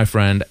 my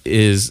friend,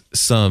 is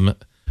some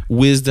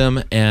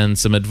wisdom and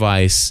some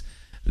advice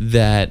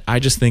that I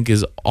just think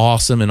is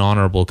awesome and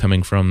honorable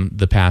coming from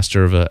the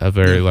pastor of a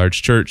very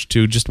large church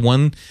to just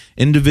one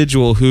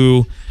individual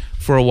who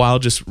for a while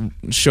just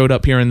showed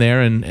up here and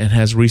there and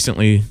has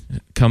recently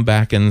come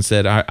back and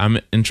said, I'm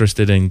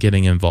interested in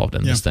getting involved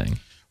in this thing.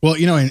 Well,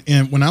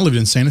 and when I lived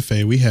in Santa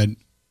Fe, we had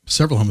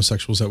several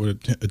homosexuals that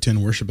would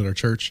attend worship at our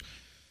church,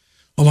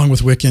 along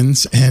with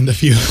Wiccans and a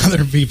few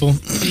other people,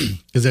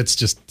 because that's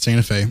just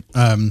Santa Fe.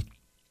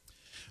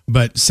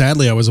 But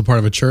sadly, I was a part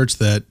of a church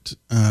that,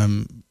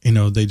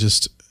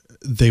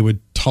 they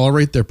would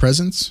tolerate their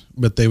presence,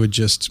 but they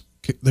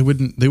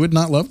would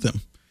not love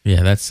them.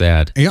 Yeah, that's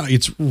sad. Yeah,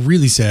 it's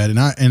really sad. And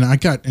I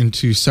got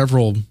into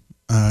several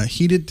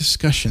heated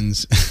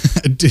discussions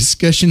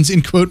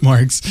in quote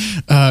marks,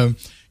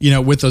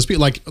 with those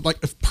people. Like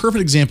a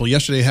perfect example.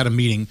 Yesterday, I had a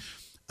meeting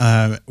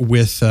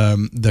with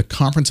the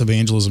conference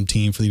evangelism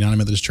team for the United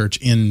Methodist Church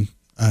in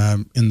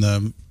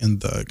the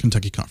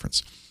Kentucky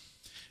conference.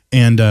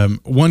 And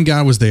one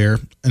guy was there,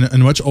 a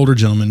much older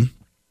gentleman.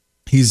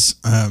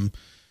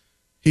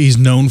 He's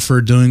known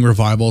for doing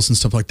revivals and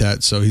stuff like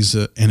that. So he's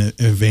an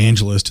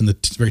evangelist in the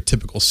very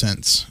typical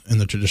sense in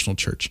the traditional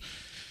church,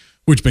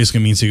 which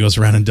basically means he goes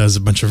around and does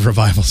a bunch of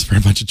revivals for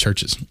a bunch of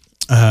churches,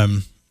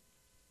 and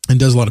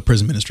does a lot of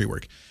prison ministry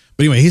work.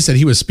 But anyway, he said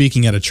he was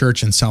speaking at a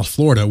church in South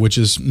Florida, which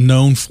is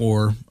known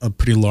for a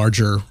pretty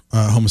larger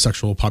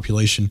homosexual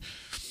population.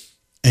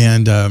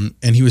 And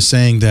he was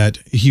saying that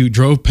he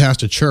drove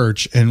past a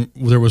church, and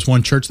there was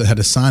one church that had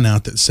a sign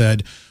out that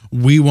said,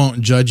 "We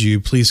won't judge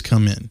you, please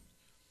come in."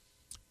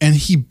 And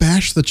he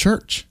bashed the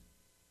church.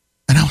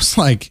 And I was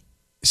like,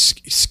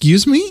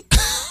 excuse me?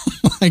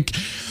 Like,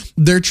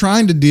 they're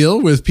trying to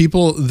deal with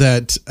people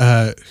that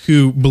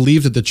who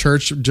believe that the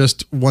church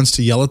just wants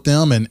to yell at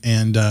them,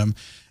 and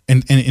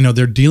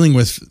they're dealing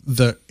with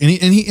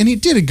and he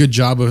did a good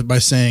job by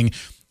saying,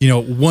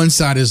 one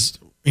side is,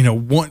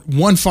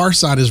 one far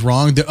side is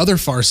wrong, the other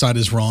far side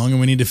is wrong, and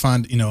we need to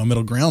find, a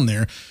middle ground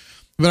there.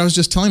 But I was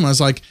just telling him, I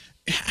was like,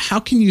 how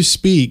can you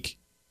speak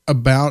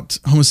about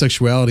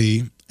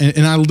homosexuality?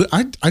 And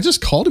I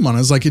just called him on it. I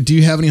was like, do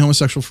you have any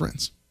homosexual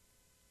friends?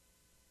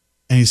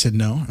 And he said,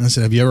 no. And I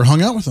said, have you ever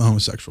hung out with a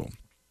homosexual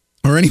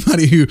or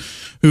anybody who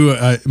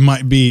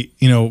might be,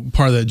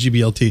 part of the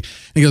GBLT?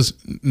 And he goes,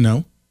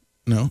 no.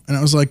 And I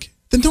was like,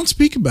 then don't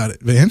speak about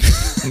it, man.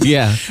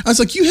 Yeah. I was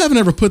like, you haven't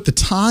ever put the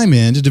time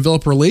in to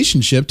develop a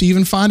relationship to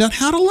even find out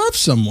how to love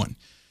someone.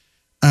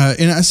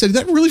 And I said,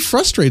 that really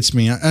frustrates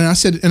me. And I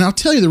said, and I'll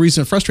tell you the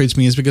reason it frustrates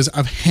me is because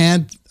I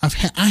had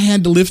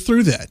to live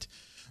through that.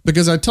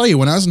 Because I tell you,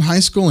 when I was in high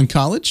school and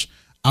college,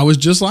 I was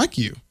just like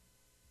you.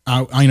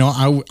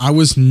 I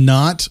was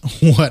not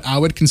what I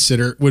would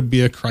consider would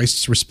be a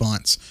Christ's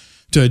response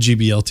to a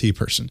GBLT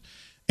person.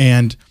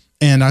 And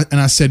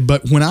I said,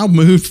 but when I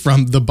moved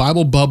from the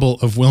Bible bubble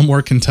of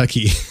Wilmore,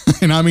 Kentucky,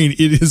 and I mean,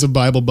 it is a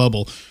Bible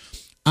bubble,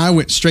 I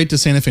went straight to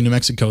Santa Fe, New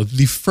Mexico,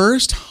 the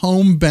first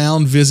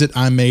homebound visit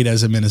I made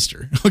as a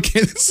minister. Okay,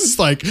 this is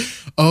like,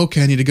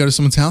 okay, I need to go to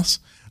someone's house.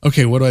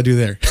 Okay, what do I do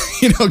there?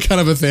 Kind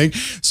of a thing.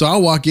 So I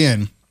walk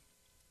in.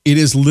 It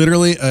is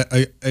literally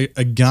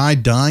a guy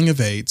dying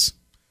of AIDS.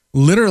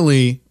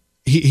 Literally,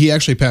 he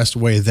actually passed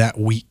away that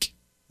week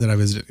that I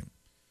visited him.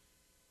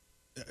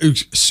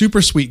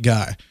 Super sweet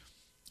guy.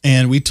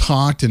 And we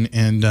talked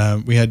and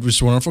we had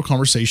just a wonderful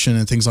conversation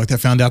and things like that.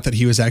 Found out that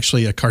he was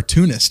actually a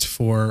cartoonist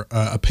for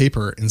a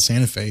paper in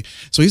Santa Fe.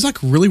 So he's like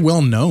really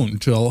well known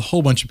to a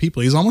whole bunch of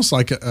people. He's almost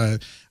like I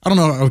don't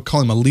know, I would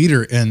call him a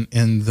leader in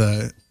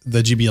the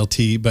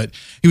GBLT, but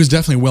he was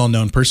definitely a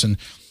well-known person.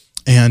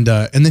 And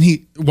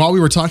then while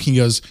we were talking, he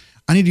goes,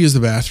 I need to use the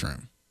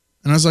bathroom.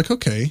 And I was like,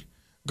 okay,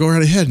 go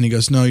right ahead. And he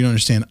goes, no, you don't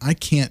understand. I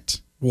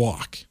can't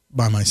walk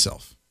by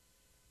myself.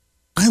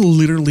 I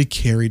literally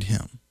carried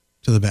him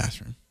to the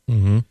bathroom.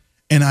 Mm-hmm.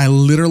 And I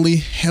literally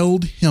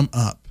held him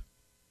up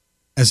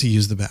as he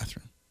used the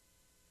bathroom.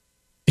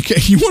 Okay,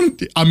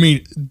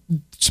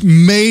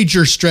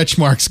 major stretch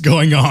marks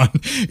going on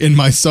in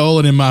my soul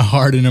and in my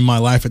heart and in my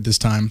life at this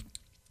time.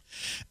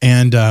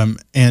 And I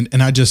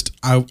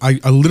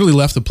literally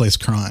left the place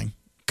crying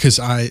because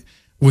I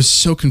was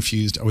so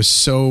confused. I was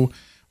so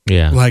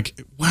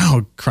like,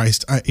 wow,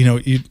 Christ,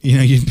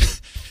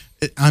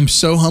 I'm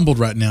so humbled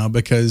right now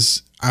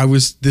because that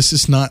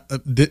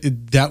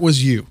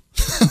was you.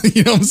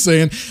 You know what I'm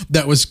saying?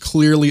 That was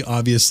clearly,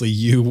 obviously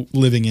you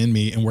living in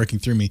me and working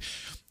through me.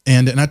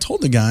 And I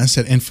told the guy, I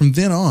said, and from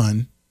then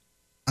on,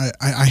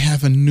 I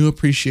have a new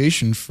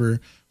appreciation for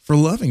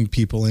loving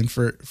people and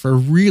for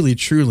really,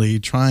 truly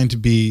trying to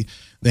be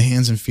the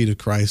hands and feet of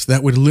Christ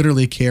that would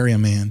literally carry a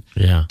man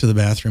to the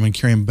bathroom and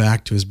carry him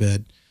back to his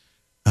bed.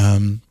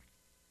 And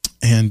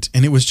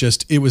he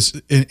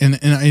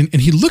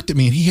looked at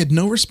me and he had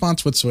no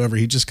response whatsoever.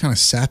 He just kind of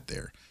sat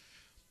there.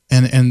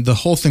 And the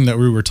whole thing that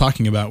we were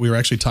talking about, we were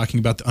actually talking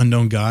about the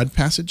unknown God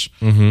passage.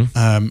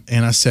 Mm-hmm.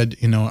 And I said,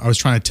 I was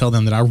trying to tell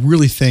them that I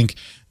really think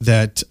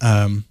that,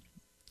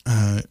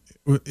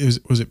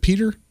 was it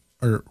Peter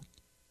or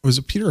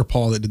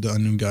Paul that did the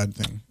unknown God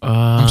thing?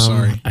 I'm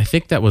sorry. I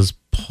think that was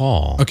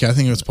Paul. Okay. I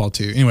think it was Paul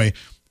too. Anyway,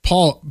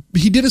 Paul,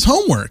 he did his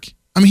homework.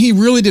 I mean, he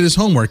really did his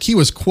homework. He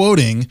was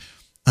quoting,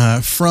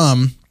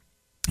 from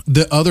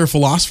the other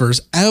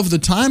philosophers of the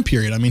time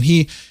period. I mean,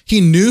 he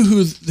knew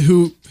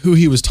who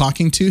he was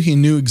talking to. He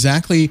knew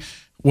exactly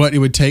what it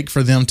would take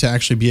for them to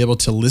actually be able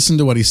to listen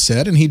to what he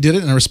said, and he did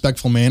it in a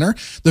respectful manner.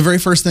 The very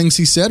first things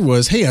he said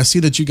was, hey, I see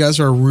that you guys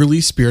are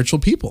really spiritual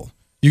people.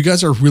 You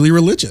guys are really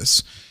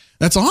religious.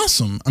 That's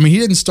awesome. I mean, he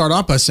didn't start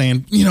off by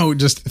saying,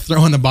 just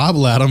throwing the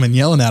Bible at them and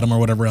yelling at them or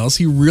whatever else.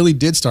 He really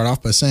did start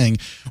off by saying,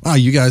 wow,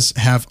 you guys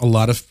have a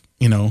lot of,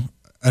 an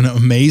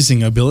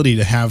amazing ability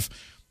to have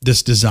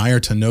this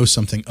desire to know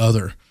something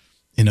other,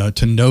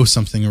 to know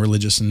something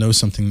religious and know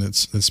something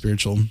that's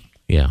spiritual.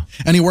 Yeah.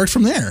 And he worked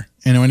from there,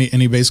 and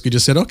he basically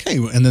just said, okay.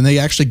 And then they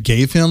actually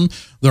gave him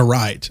the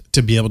right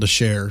to be able to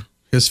share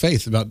his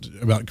faith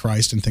about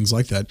Christ and things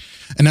like that.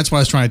 And that's what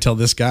I was trying to tell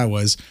this guy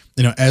was,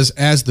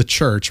 as the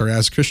church or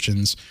as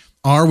Christians,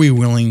 are we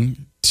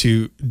willing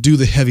to do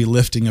the heavy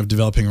lifting of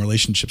developing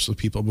relationships with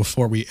people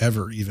before we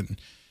ever even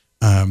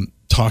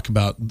talk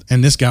about?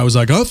 And this guy was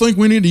like, I think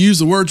we need to use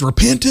the words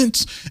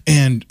repentance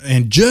and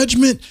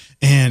judgment,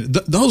 and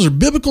those are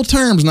biblical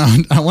terms.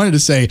 And I wanted to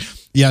say,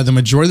 yeah, the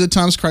majority of the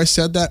times Christ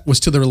said that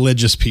was to the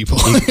religious people.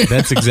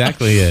 That's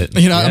exactly it.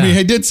 I mean,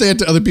 he did say it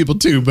to other people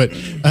too, but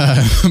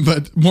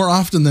more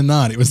often than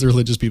not, it was the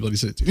religious people that he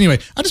said it to. Anyway,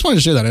 I just wanted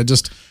to share that.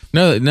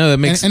 No, that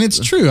makes and it's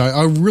true.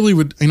 I really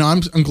would.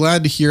 I'm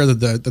glad to hear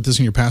that the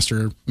senior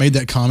pastor made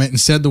that comment and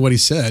said what he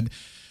said,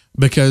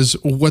 because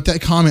what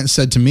that comment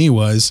said to me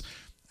was,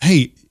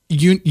 hey,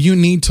 you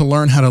need to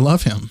learn how to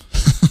love him.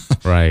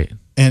 Right.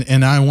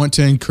 And I want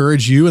to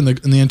encourage you and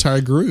the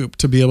entire group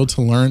to be able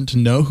to learn to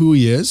know who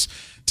he is,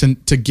 to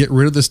get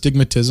rid of the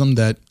stigmatism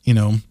that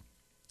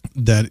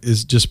that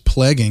is just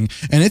plaguing.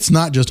 And it's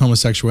not just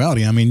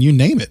homosexuality. I mean, you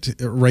name it,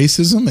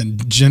 racism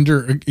and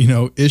gender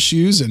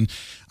issues, and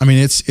I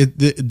mean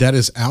that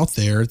is out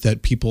there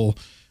that people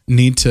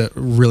need to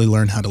really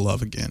learn how to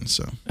love again.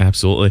 So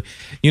absolutely.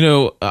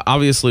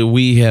 Obviously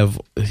we have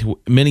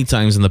many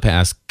times in the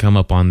past come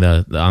up on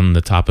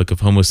the topic of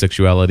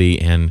homosexuality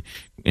and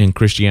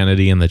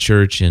Christianity and the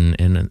church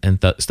and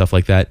stuff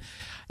like that.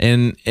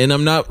 And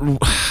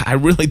I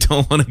really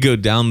don't want to go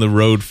down the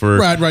road for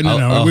right.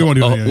 No, we won't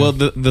do that. Well,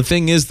 the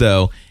thing is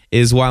though,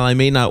 is while I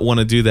may not want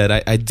to do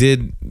that, I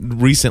did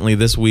recently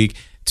this week,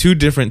 2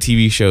 different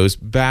TV shows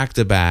back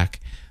to back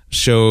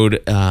showed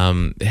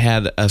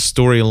had a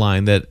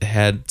storyline that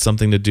had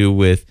something to do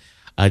with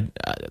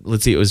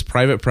let's see, it was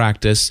Private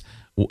Practice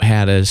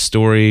had a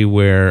story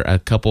where a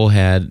couple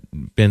had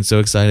been so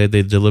excited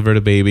they delivered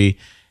a baby,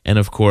 And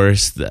of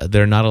course,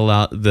 they're not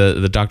allowed.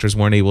 The doctors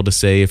weren't able to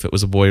say if it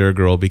was a boy or a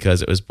girl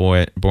because it was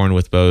born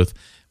with both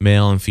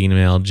male and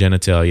female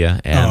genitalia,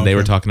 and they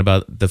were talking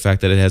about the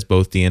fact that it has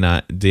both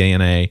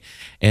DNA,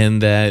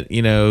 and that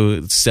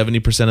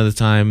 70% of the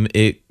time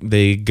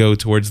they go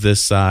towards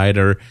this side,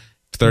 or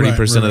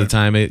 30% of the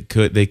time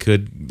they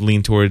could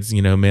lean towards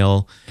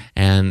male,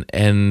 and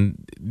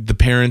the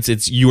parents,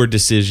 it's your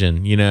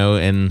decision,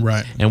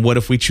 and what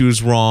if we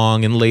choose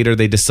wrong and later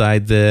they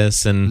decide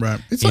this, and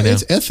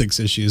it's ethics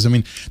issues. I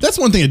mean, that's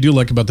one thing I do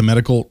like about the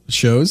medical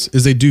shows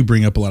is they do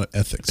bring up a lot of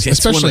ethics,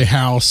 especially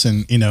House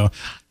and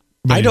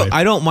I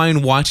don't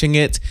mind watching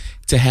it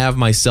to have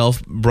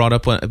myself brought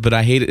up, but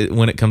I hate it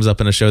when it comes up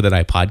in a show that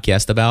I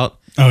podcast about.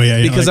 Oh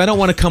yeah, because I don't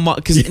want to come up,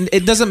 because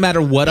it doesn't matter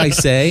what I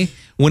say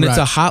when it's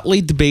a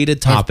hotly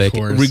debated topic.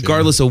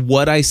 Regardless of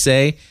what I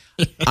say,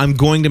 I'm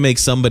going to make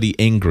somebody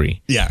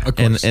angry. Yeah, of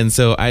course. And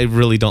so I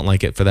really don't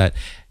like it for that.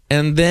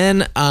 And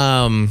then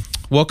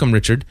welcome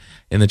Richard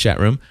in the chat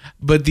room.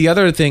 But the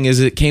other thing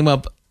is, it came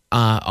up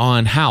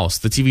on House,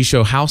 the TV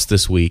show House,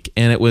 this week,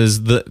 and it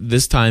was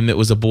this time it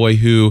was a boy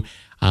who.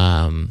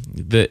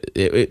 The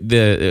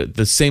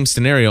same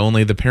scenario,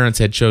 only the parents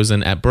had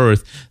chosen at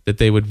birth that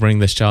they would bring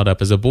this child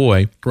up as a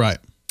boy, right?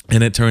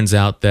 And it turns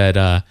out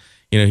that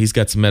he's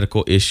got some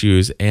medical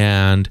issues,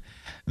 and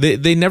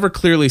they never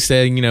clearly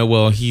said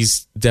well,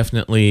 he's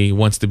definitely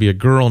wants to be a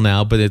girl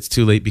now, but it's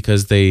too late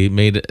because they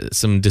made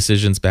some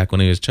decisions back when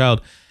he was a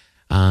child.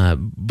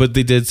 But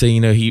they did say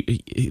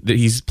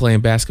he's playing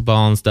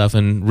basketball and stuff,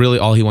 and really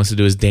all he wants to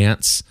do is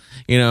dance,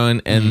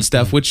 and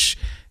stuff, which.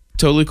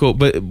 Totally cool,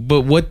 but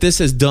what this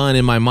has done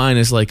in my mind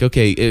is like,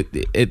 okay,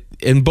 it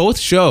in both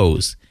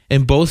shows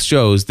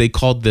they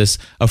called this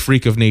a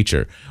freak of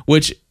nature,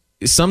 which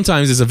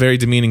sometimes is a very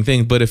demeaning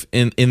thing, but if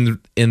in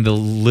the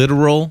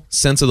literal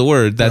sense of the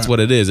word, that's what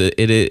it is. It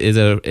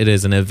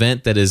is an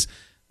event that is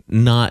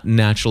not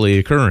naturally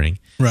occurring.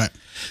 Right.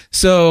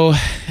 So,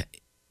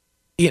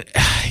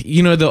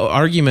 the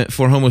argument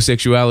for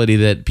homosexuality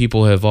that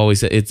people have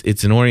always said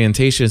it's an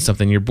orientation,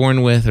 something you're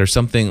born with, or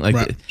something like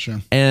that. Sure.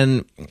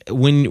 And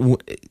when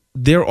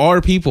there are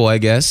people, I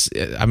guess,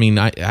 I mean,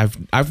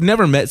 I've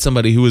never met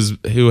somebody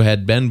who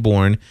had been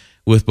born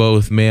with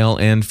both male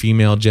and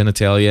female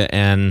genitalia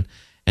and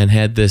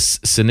had this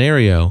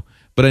scenario,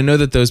 but I know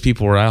that those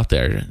people were out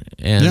there,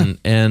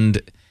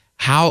 and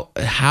how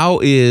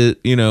is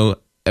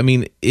I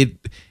mean,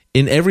 it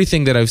in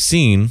everything that I've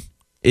seen.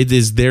 It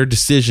is their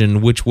decision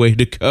which way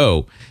to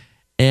go.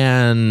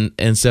 And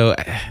so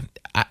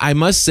I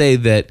must say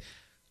that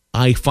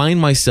I find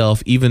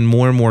myself even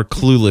more and more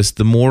clueless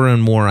the more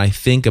and more I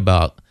think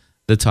about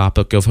the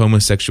topic of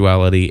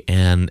homosexuality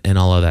and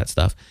all of that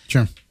stuff.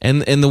 Sure.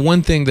 And the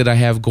one thing that I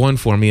have going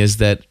for me is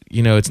that,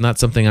 it's not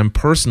something I'm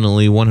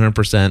personally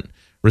 100%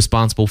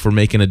 responsible for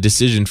making a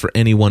decision for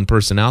any one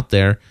person out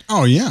there.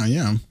 Oh,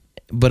 yeah.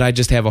 But I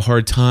just have a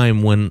hard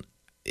time when,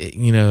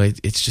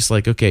 it's just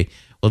like, okay,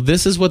 well,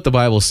 this is what the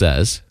Bible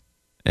says,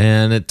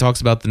 and it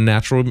talks about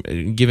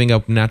giving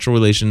up natural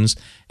relations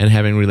and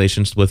having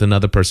relations with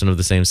another person of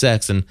the same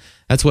sex, and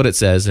that's what it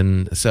says.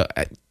 And so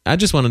I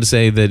just wanted to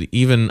say that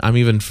I'm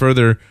even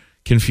further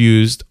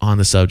confused on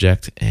the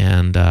subject,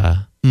 and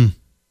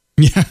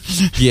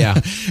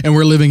yeah, and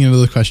we're living into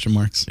the question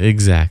marks.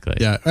 Exactly.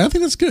 Yeah, I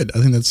think that's good. I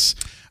think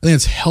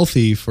that's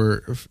healthy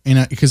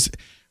because.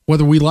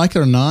 Whether we like it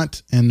or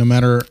not, and no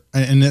matter,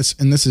 and this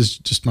is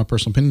just my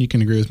personal opinion. You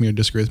can agree with me or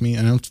disagree with me,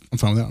 and I'm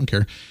fine with that. I don't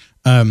care.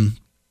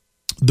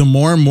 The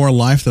more and more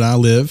life that I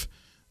live,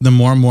 the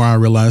more and more I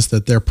realize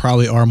that there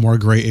probably are more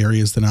gray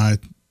areas than I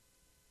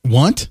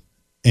want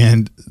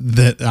and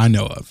that I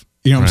know of.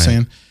 You know what I'm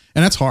saying?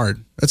 And that's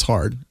hard. That's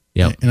hard.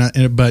 Yeah.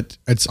 But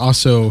it's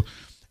also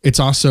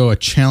a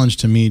challenge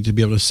to me to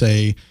be able to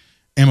say,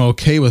 I'm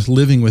okay with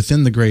living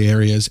within the gray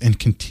areas and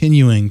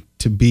continuing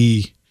to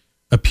be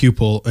a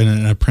pupil and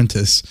an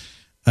apprentice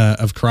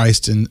of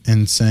Christ,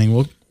 and saying,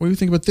 well, what do you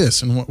think about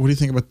this? And what do you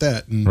think about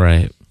that? And,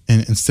 right.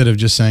 And instead of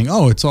just saying,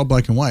 oh, it's all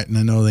black and white. And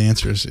I know the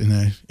answers in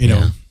a,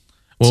 know.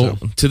 Well,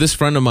 to this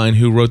friend of mine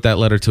who wrote that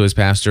letter to his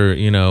pastor,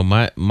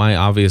 my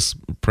obvious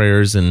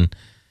prayers and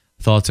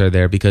thoughts are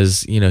there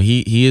because,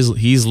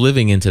 he's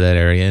living into that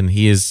area, and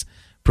he is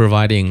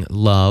providing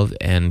love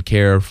and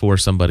care for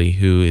somebody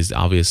who is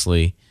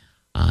obviously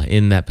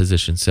in that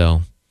position.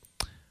 So,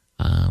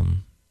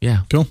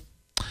 yeah. Cool.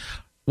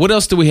 What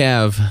else do we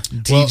have,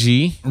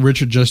 DG? Well,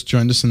 Richard just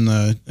joined us in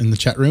the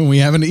chat room. We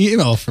have an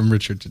email from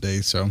Richard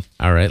today. So,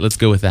 all right, let's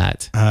go with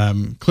that.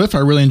 Cliff, I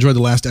really enjoyed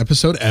the last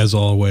episode, as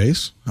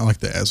always. I like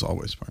the as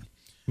always part.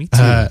 Me too.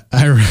 I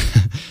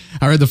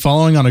read the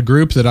following on a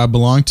group that I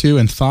belong to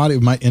and thought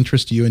it might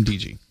interest you and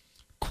DG.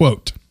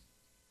 Quote,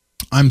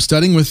 I'm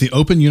studying with the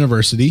Open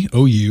University,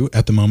 OU,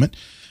 at the moment.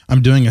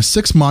 I'm doing a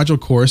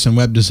 6-module course in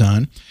web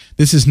design.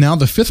 This is now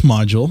the 5th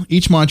module.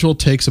 Each module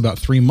takes about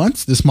 3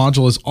 months. This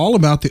module is all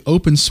about the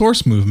open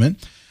source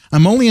movement.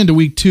 I'm only into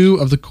week 2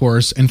 of the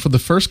course, and for the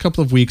first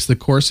couple of weeks, the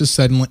course is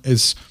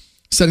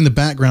setting the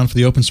background for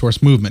the open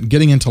source movement,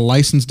 getting into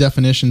license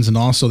definitions and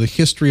also the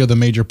history of the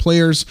major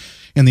players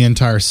and the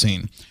entire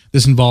scene.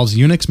 This involves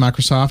Unix,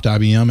 Microsoft,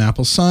 IBM,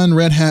 Apple, Sun,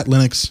 Red Hat,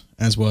 Linux,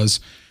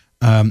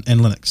 and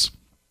Linux.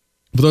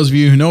 For those of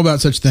you who know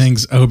about such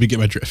things, I hope you get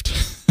my drift.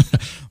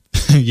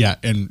 You're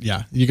going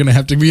to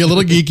have to be a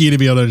little geeky to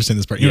be able to understand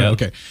this part. Yeah.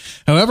 Okay.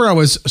 However, I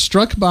was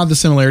struck by the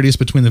similarities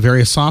between the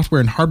various software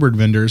and hardware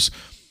vendors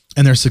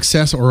and their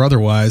success or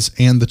otherwise,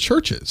 and the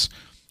churches.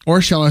 Or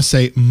shall I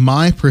say,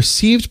 my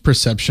perceived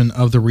perception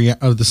of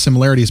the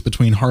similarities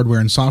between hardware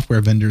and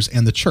software vendors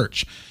and the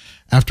church.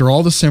 After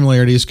all, the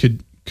similarities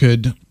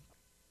could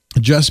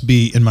just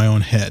be in my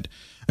own head.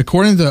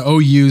 According to the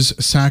OU's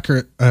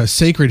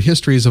Sacred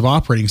Histories of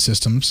Operating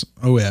Systems,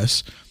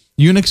 OS,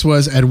 Unix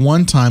was at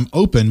one time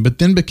open, but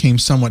then became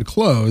somewhat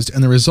closed,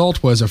 and the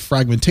result was a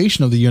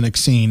fragmentation of the Unix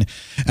scene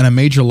and a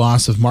major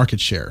loss of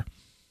market share.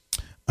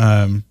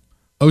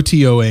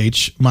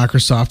 OTOH,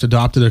 Microsoft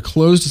adopted a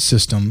closed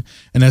system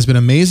and has been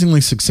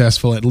amazingly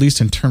successful, at least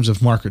in terms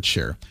of market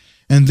share.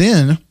 And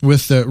then,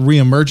 with the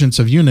reemergence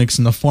of Unix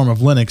in the form of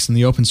Linux and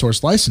the open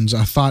source license,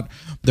 I thought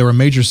there were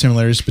major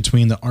similarities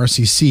between the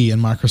RCC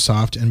and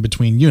Microsoft and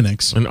between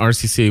Unix. And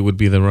RCC would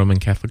be the Roman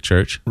Catholic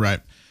Church. Right.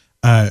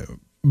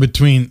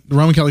 Between the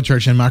Roman Catholic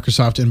Church and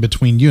Microsoft and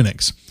between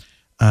Unix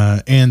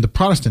and the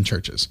Protestant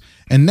churches.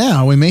 And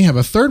now we may have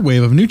a third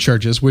wave of new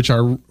churches which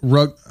are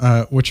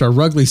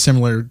ruggedly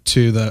similar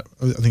to the,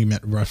 I think he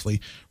meant roughly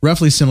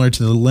similar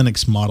to the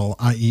Linux model,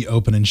 i.e.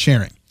 open and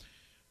sharing.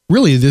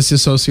 Really, this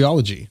is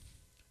sociology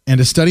and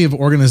a study of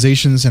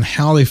organizations and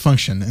how they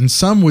function. And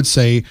some would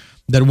say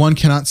that one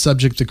cannot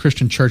subject the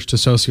Christian church to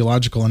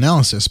sociological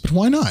analysis, but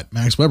why not?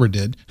 Max Weber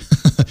did.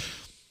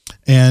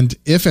 And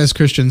if, as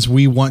Christians,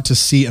 we want to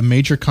see a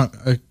major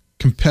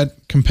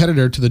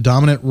competitor to the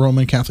dominant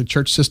Roman Catholic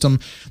Church system,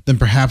 then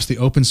perhaps the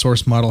open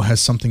source model has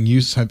some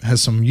use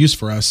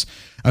for us.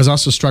 I was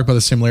also struck by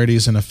the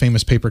similarities in a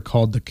famous paper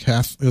called The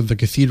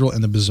Cathedral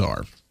and the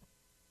Bazaar.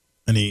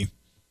 And he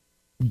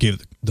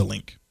gave the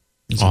link.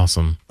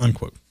 Awesome.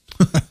 Unquote.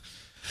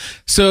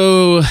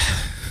 So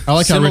I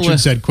like how Richard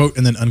said quote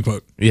and then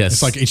unquote. Yes.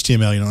 It's like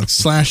HTML, like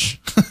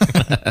slash.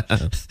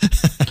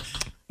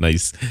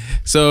 Nice.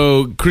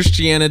 So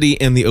Christianity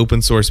and the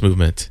open source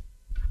movement.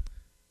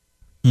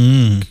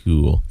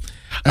 Cool.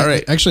 All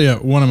right. Actually,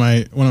 one of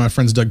my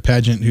friends, Doug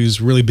Pageant,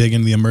 who's really big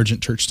into the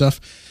emergent church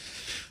stuff,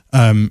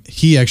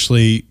 he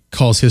actually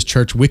calls his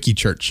church Wiki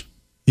Church.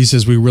 He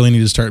says we really need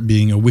to start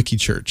being a Wiki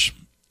Church,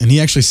 and he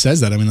actually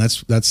says that. I mean,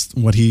 that's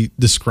what he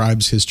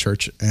describes his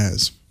church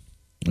as,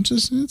 which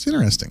is it's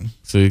interesting.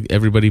 So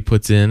everybody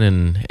puts in,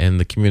 and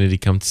the community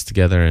comes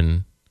together,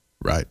 and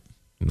right,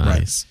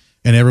 nice,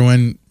 and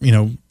everyone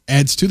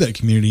adds to that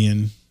community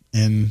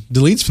and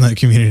deletes from that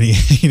community,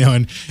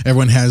 and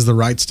everyone has the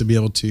rights to be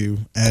able to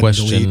add,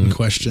 delete, and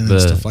question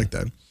and stuff like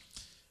that.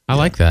 I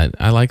like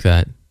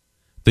that.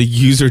 The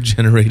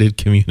user-generated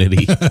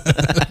community.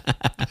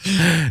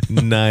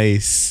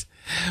 Nice.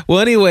 Well,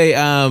 anyway,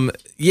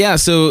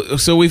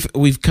 so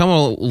we've come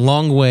a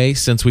long way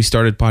since we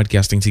started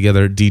podcasting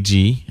together,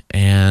 DG,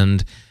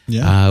 and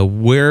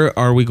where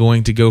are we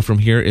going to go from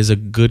here is a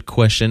good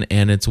question,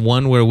 and it's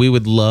one where we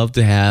would love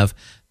to have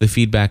the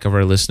feedback of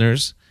our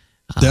listeners.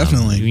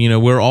 Definitely.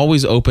 We're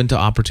always open to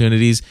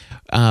opportunities.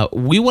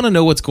 We want to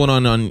know what's going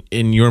on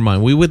in your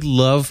mind. We would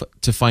love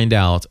to find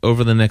out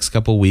over the next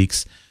couple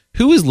weeks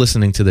who is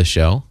listening to the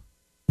show.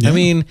 Yeah. I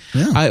mean,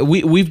 I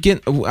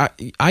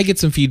get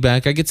some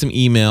feedback. I get some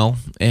email,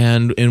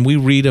 and we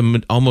read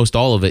almost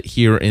all of it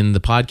here in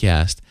the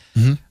podcast.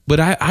 Mm-hmm. But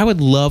I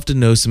would love to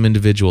know some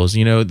individuals.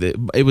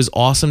 It was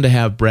awesome to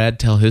have Brad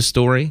tell his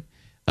story.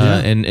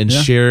 And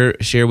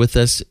share with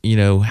us,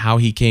 how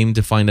he came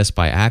to find us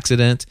by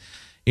accident.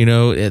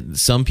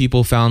 Some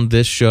people found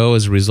this show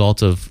as a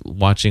result of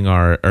watching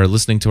or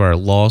listening to our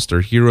Lost or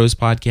Heroes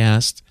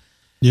podcast.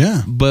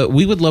 Yeah. But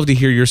we would love to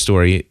hear your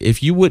story.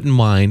 If you wouldn't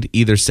mind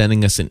either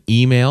sending us an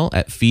email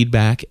at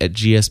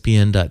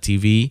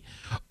feedback@gspn.tv,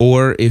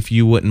 or if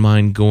you wouldn't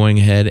mind going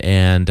ahead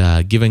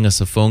and giving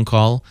us a phone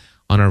call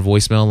on our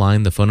voicemail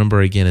line. The phone number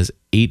again is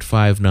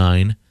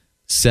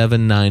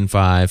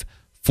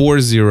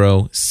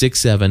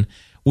 859-795-4067.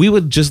 We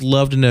would just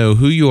love to know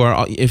who you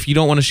are. If you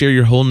don't want to share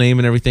your whole name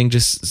and everything,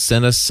 just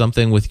send us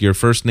something with your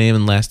first name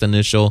and last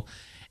initial,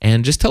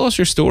 and just tell us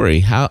your story.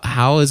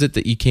 How is it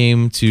that you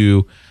came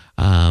to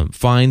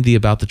find the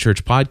About the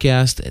Church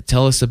podcast?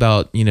 Tell us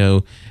about,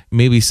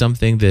 maybe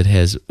something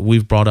that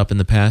we've brought up in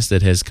the past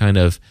that has kind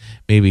of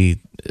maybe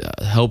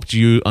helped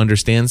you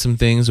understand some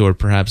things, or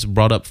perhaps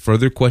brought up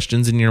further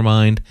questions in your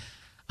mind.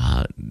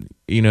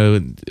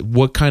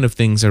 What kind of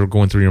things are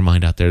going through your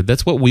mind out there?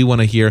 That's what we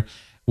want to hear.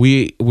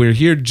 We're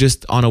here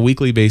just on a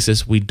weekly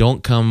basis. We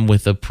don't come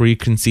with a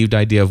preconceived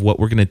idea of what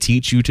we're going to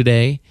teach you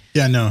today.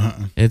 Yeah, no.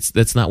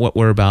 That's not what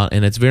we're about,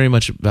 and it's very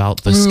much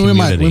about this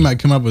community. We might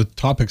come up with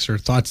topics or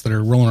thoughts that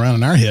are rolling around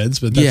in our heads,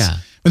 but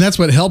that's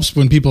what helps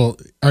when people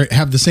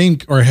have the same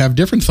or have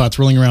different thoughts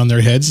rolling around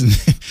their heads, and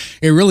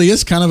it really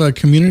is kind of a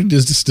community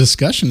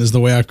discussion. Is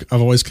the way I've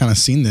always kind of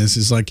seen this.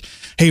 Is like,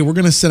 hey, we're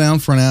going to sit down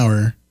for an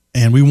hour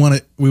and we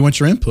want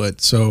your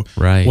input. So,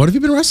 Right. what have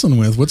you been wrestling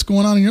with? What's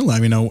going on in your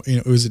life?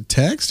 Is it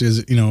text? Is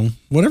it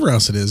whatever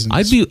else it is? And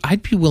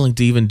I'd be willing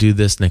to even do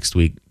this next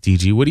week,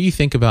 DG. What do you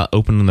think about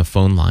opening the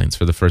phone lines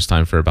for the first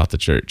time for About the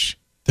Church?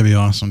 that'd be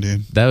awesome,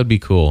 dude. That would be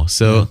cool.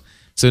 So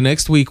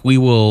next week we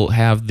will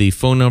have the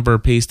phone number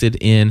pasted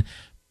in.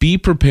 Be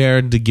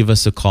prepared to give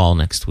us a call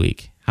next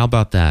week. How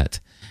about that?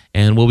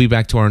 And we'll be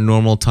back to our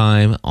normal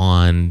time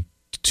on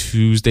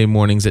Tuesday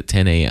mornings at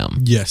 10 a.m.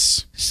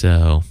 Yes.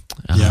 So,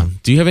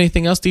 do you have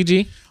anything else,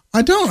 DG?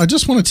 I don't. I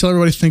just want to tell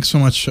everybody thanks so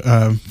much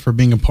for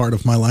being a part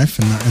of my life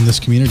and this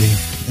community.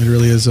 It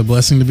really is a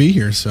blessing to be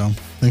here. So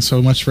thanks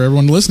so much for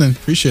everyone listening.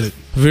 Appreciate it.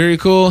 Very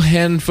cool.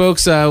 And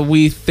folks,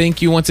 we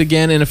thank you once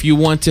again. And if you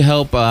want to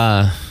help,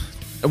 well,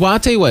 I'll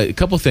tell you what, a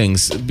couple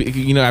things.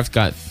 I've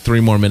got 3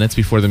 more minutes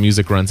before the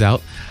music runs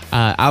out.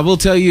 I will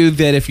tell you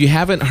that if you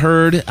haven't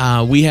heard,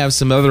 we have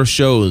some other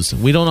shows.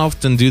 We don't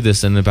often do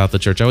this in About the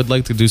Church. I would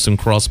like to do some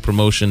cross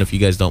promotion if you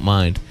guys don't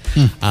mind.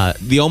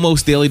 The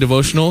Almost Daily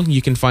Devotional,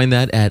 you can find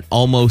that at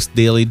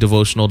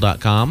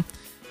almostdailydevotional.com.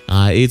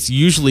 It's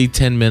usually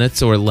 10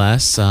 minutes or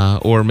less,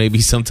 or maybe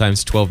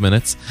sometimes 12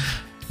 minutes.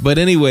 But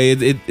anyway,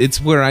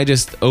 it's where I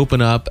just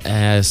open up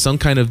as some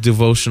kind of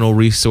devotional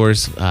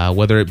resource,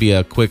 whether it be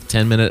a quick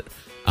 10-minute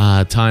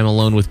time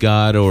alone with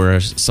God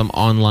or some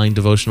online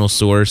devotional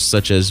source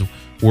such as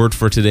Word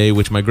for Today,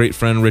 which my great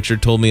friend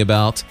Richard told me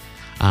about.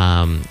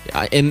 And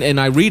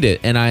I read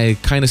it and I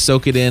kind of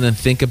soak it in and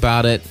think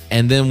about it.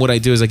 And then what I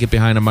do is I get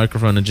behind a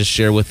microphone and just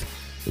share with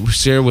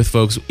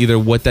folks either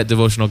what that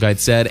devotional guide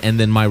said and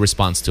then my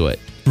response to it.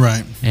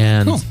 Right.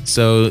 And Cool.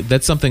 so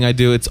that's something I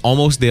do. It's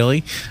almost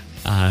daily.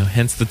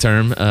 Hence the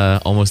term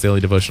Almost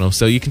Daily Devotional.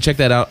 So you can check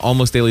that out,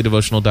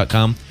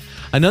 almostdailydevotional.com.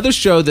 Another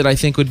show that I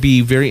think would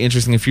be very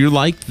interesting, if you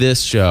like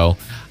this show,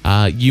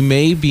 you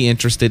may be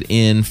interested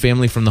in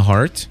Family from the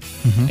Heart,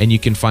 and you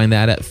can find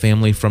that at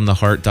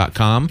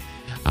familyfromtheheart.com.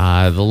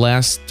 The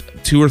last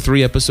 2 or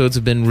 3 episodes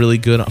have been really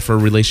good for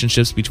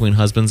relationships between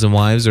husbands and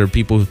wives or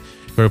people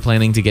who are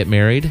planning to get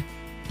married.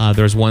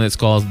 There's one that's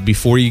called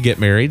Before You Get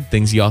Married,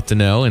 Things You Ought to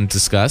Know and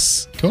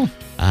Discuss. Cool.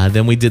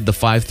 Then we did the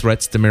 5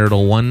 Threats to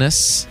Marital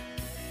Oneness.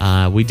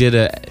 We did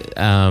a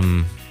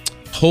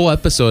whole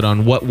episode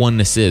on what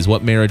oneness is,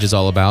 what marriage is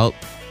all about.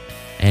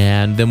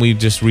 And then we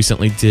just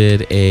recently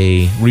did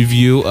a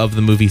review of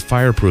the movie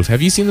Fireproof.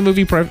 Have you seen the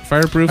movie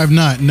Fireproof? I've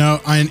not.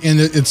 No, and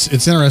it's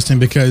interesting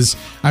because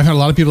I've had a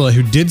lot of people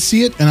who did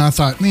see it, and I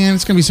thought, man,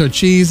 it's gonna be so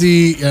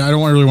cheesy. I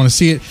don't really want to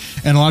see it.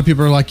 And a lot of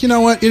people are like, you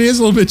know what? It is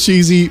a little bit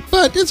cheesy,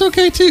 but it's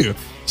okay too.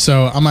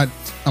 So I might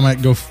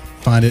go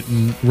find it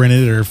and rent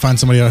it, or find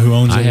somebody who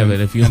owns it. I have it.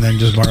 And then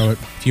just borrow it.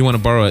 If you want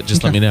to borrow it,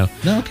 just let me know.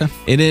 No, okay.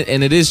 And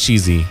it is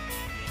cheesy.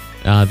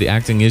 The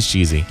acting is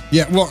cheesy.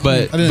 Yeah, well,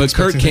 but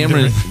Kirk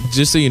Cameron,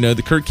 just so you know,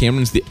 Kirk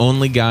Cameron's the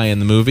only guy in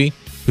the movie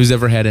who's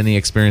ever had any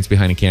experience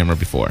behind a camera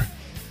before.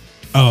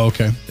 Oh,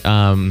 okay.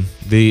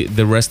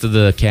 The rest of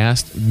the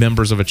cast,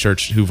 members of a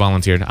church who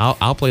volunteered.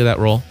 I'll play that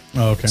role.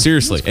 Oh, okay.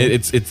 Seriously, Cool.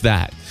 it's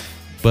that.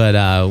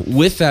 But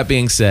with that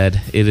being said,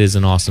 it is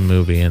an awesome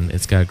movie and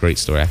it's got a great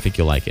story. I think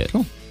you'll like it.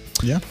 Cool.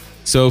 Yeah.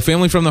 So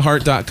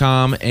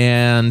familyfromtheheart.com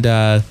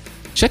and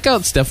check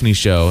out Stephanie's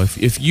show.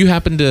 If you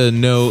happen to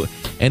know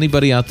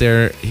anybody out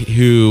there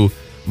who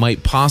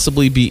might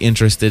possibly be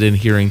interested in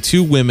hearing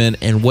 2 women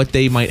and what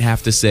they might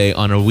have to say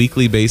on a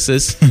weekly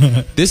basis,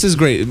 this is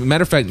great.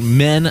 Matter of fact,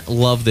 men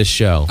love this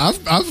show.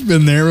 I've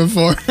been there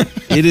before.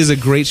 It is a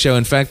great show.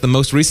 In fact, the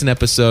most recent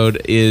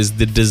episode is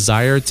The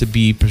Desire to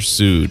Be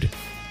Pursued.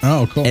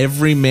 Oh, cool.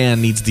 Every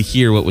man needs to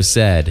hear what was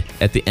said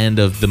at the end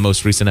of the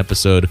most recent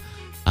episode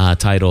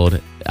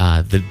titled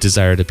The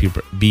Desire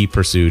to Be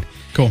Pursued.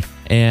 Cool.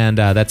 And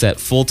that's at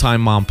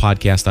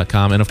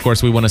fulltimemompodcast.com. And of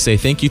course, we want to say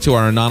thank you to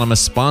our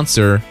anonymous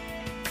sponsor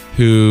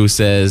who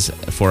says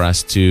for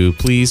us to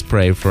please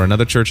pray for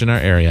another church in our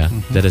area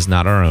that is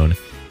not our own.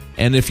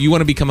 And if you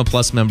want to become a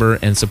Plus member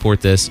and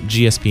support this,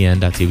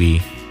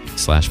 gspn.tv/plus.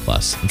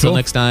 Until Cool.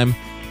 next time,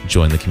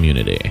 join the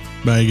community.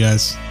 Bye,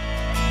 guys.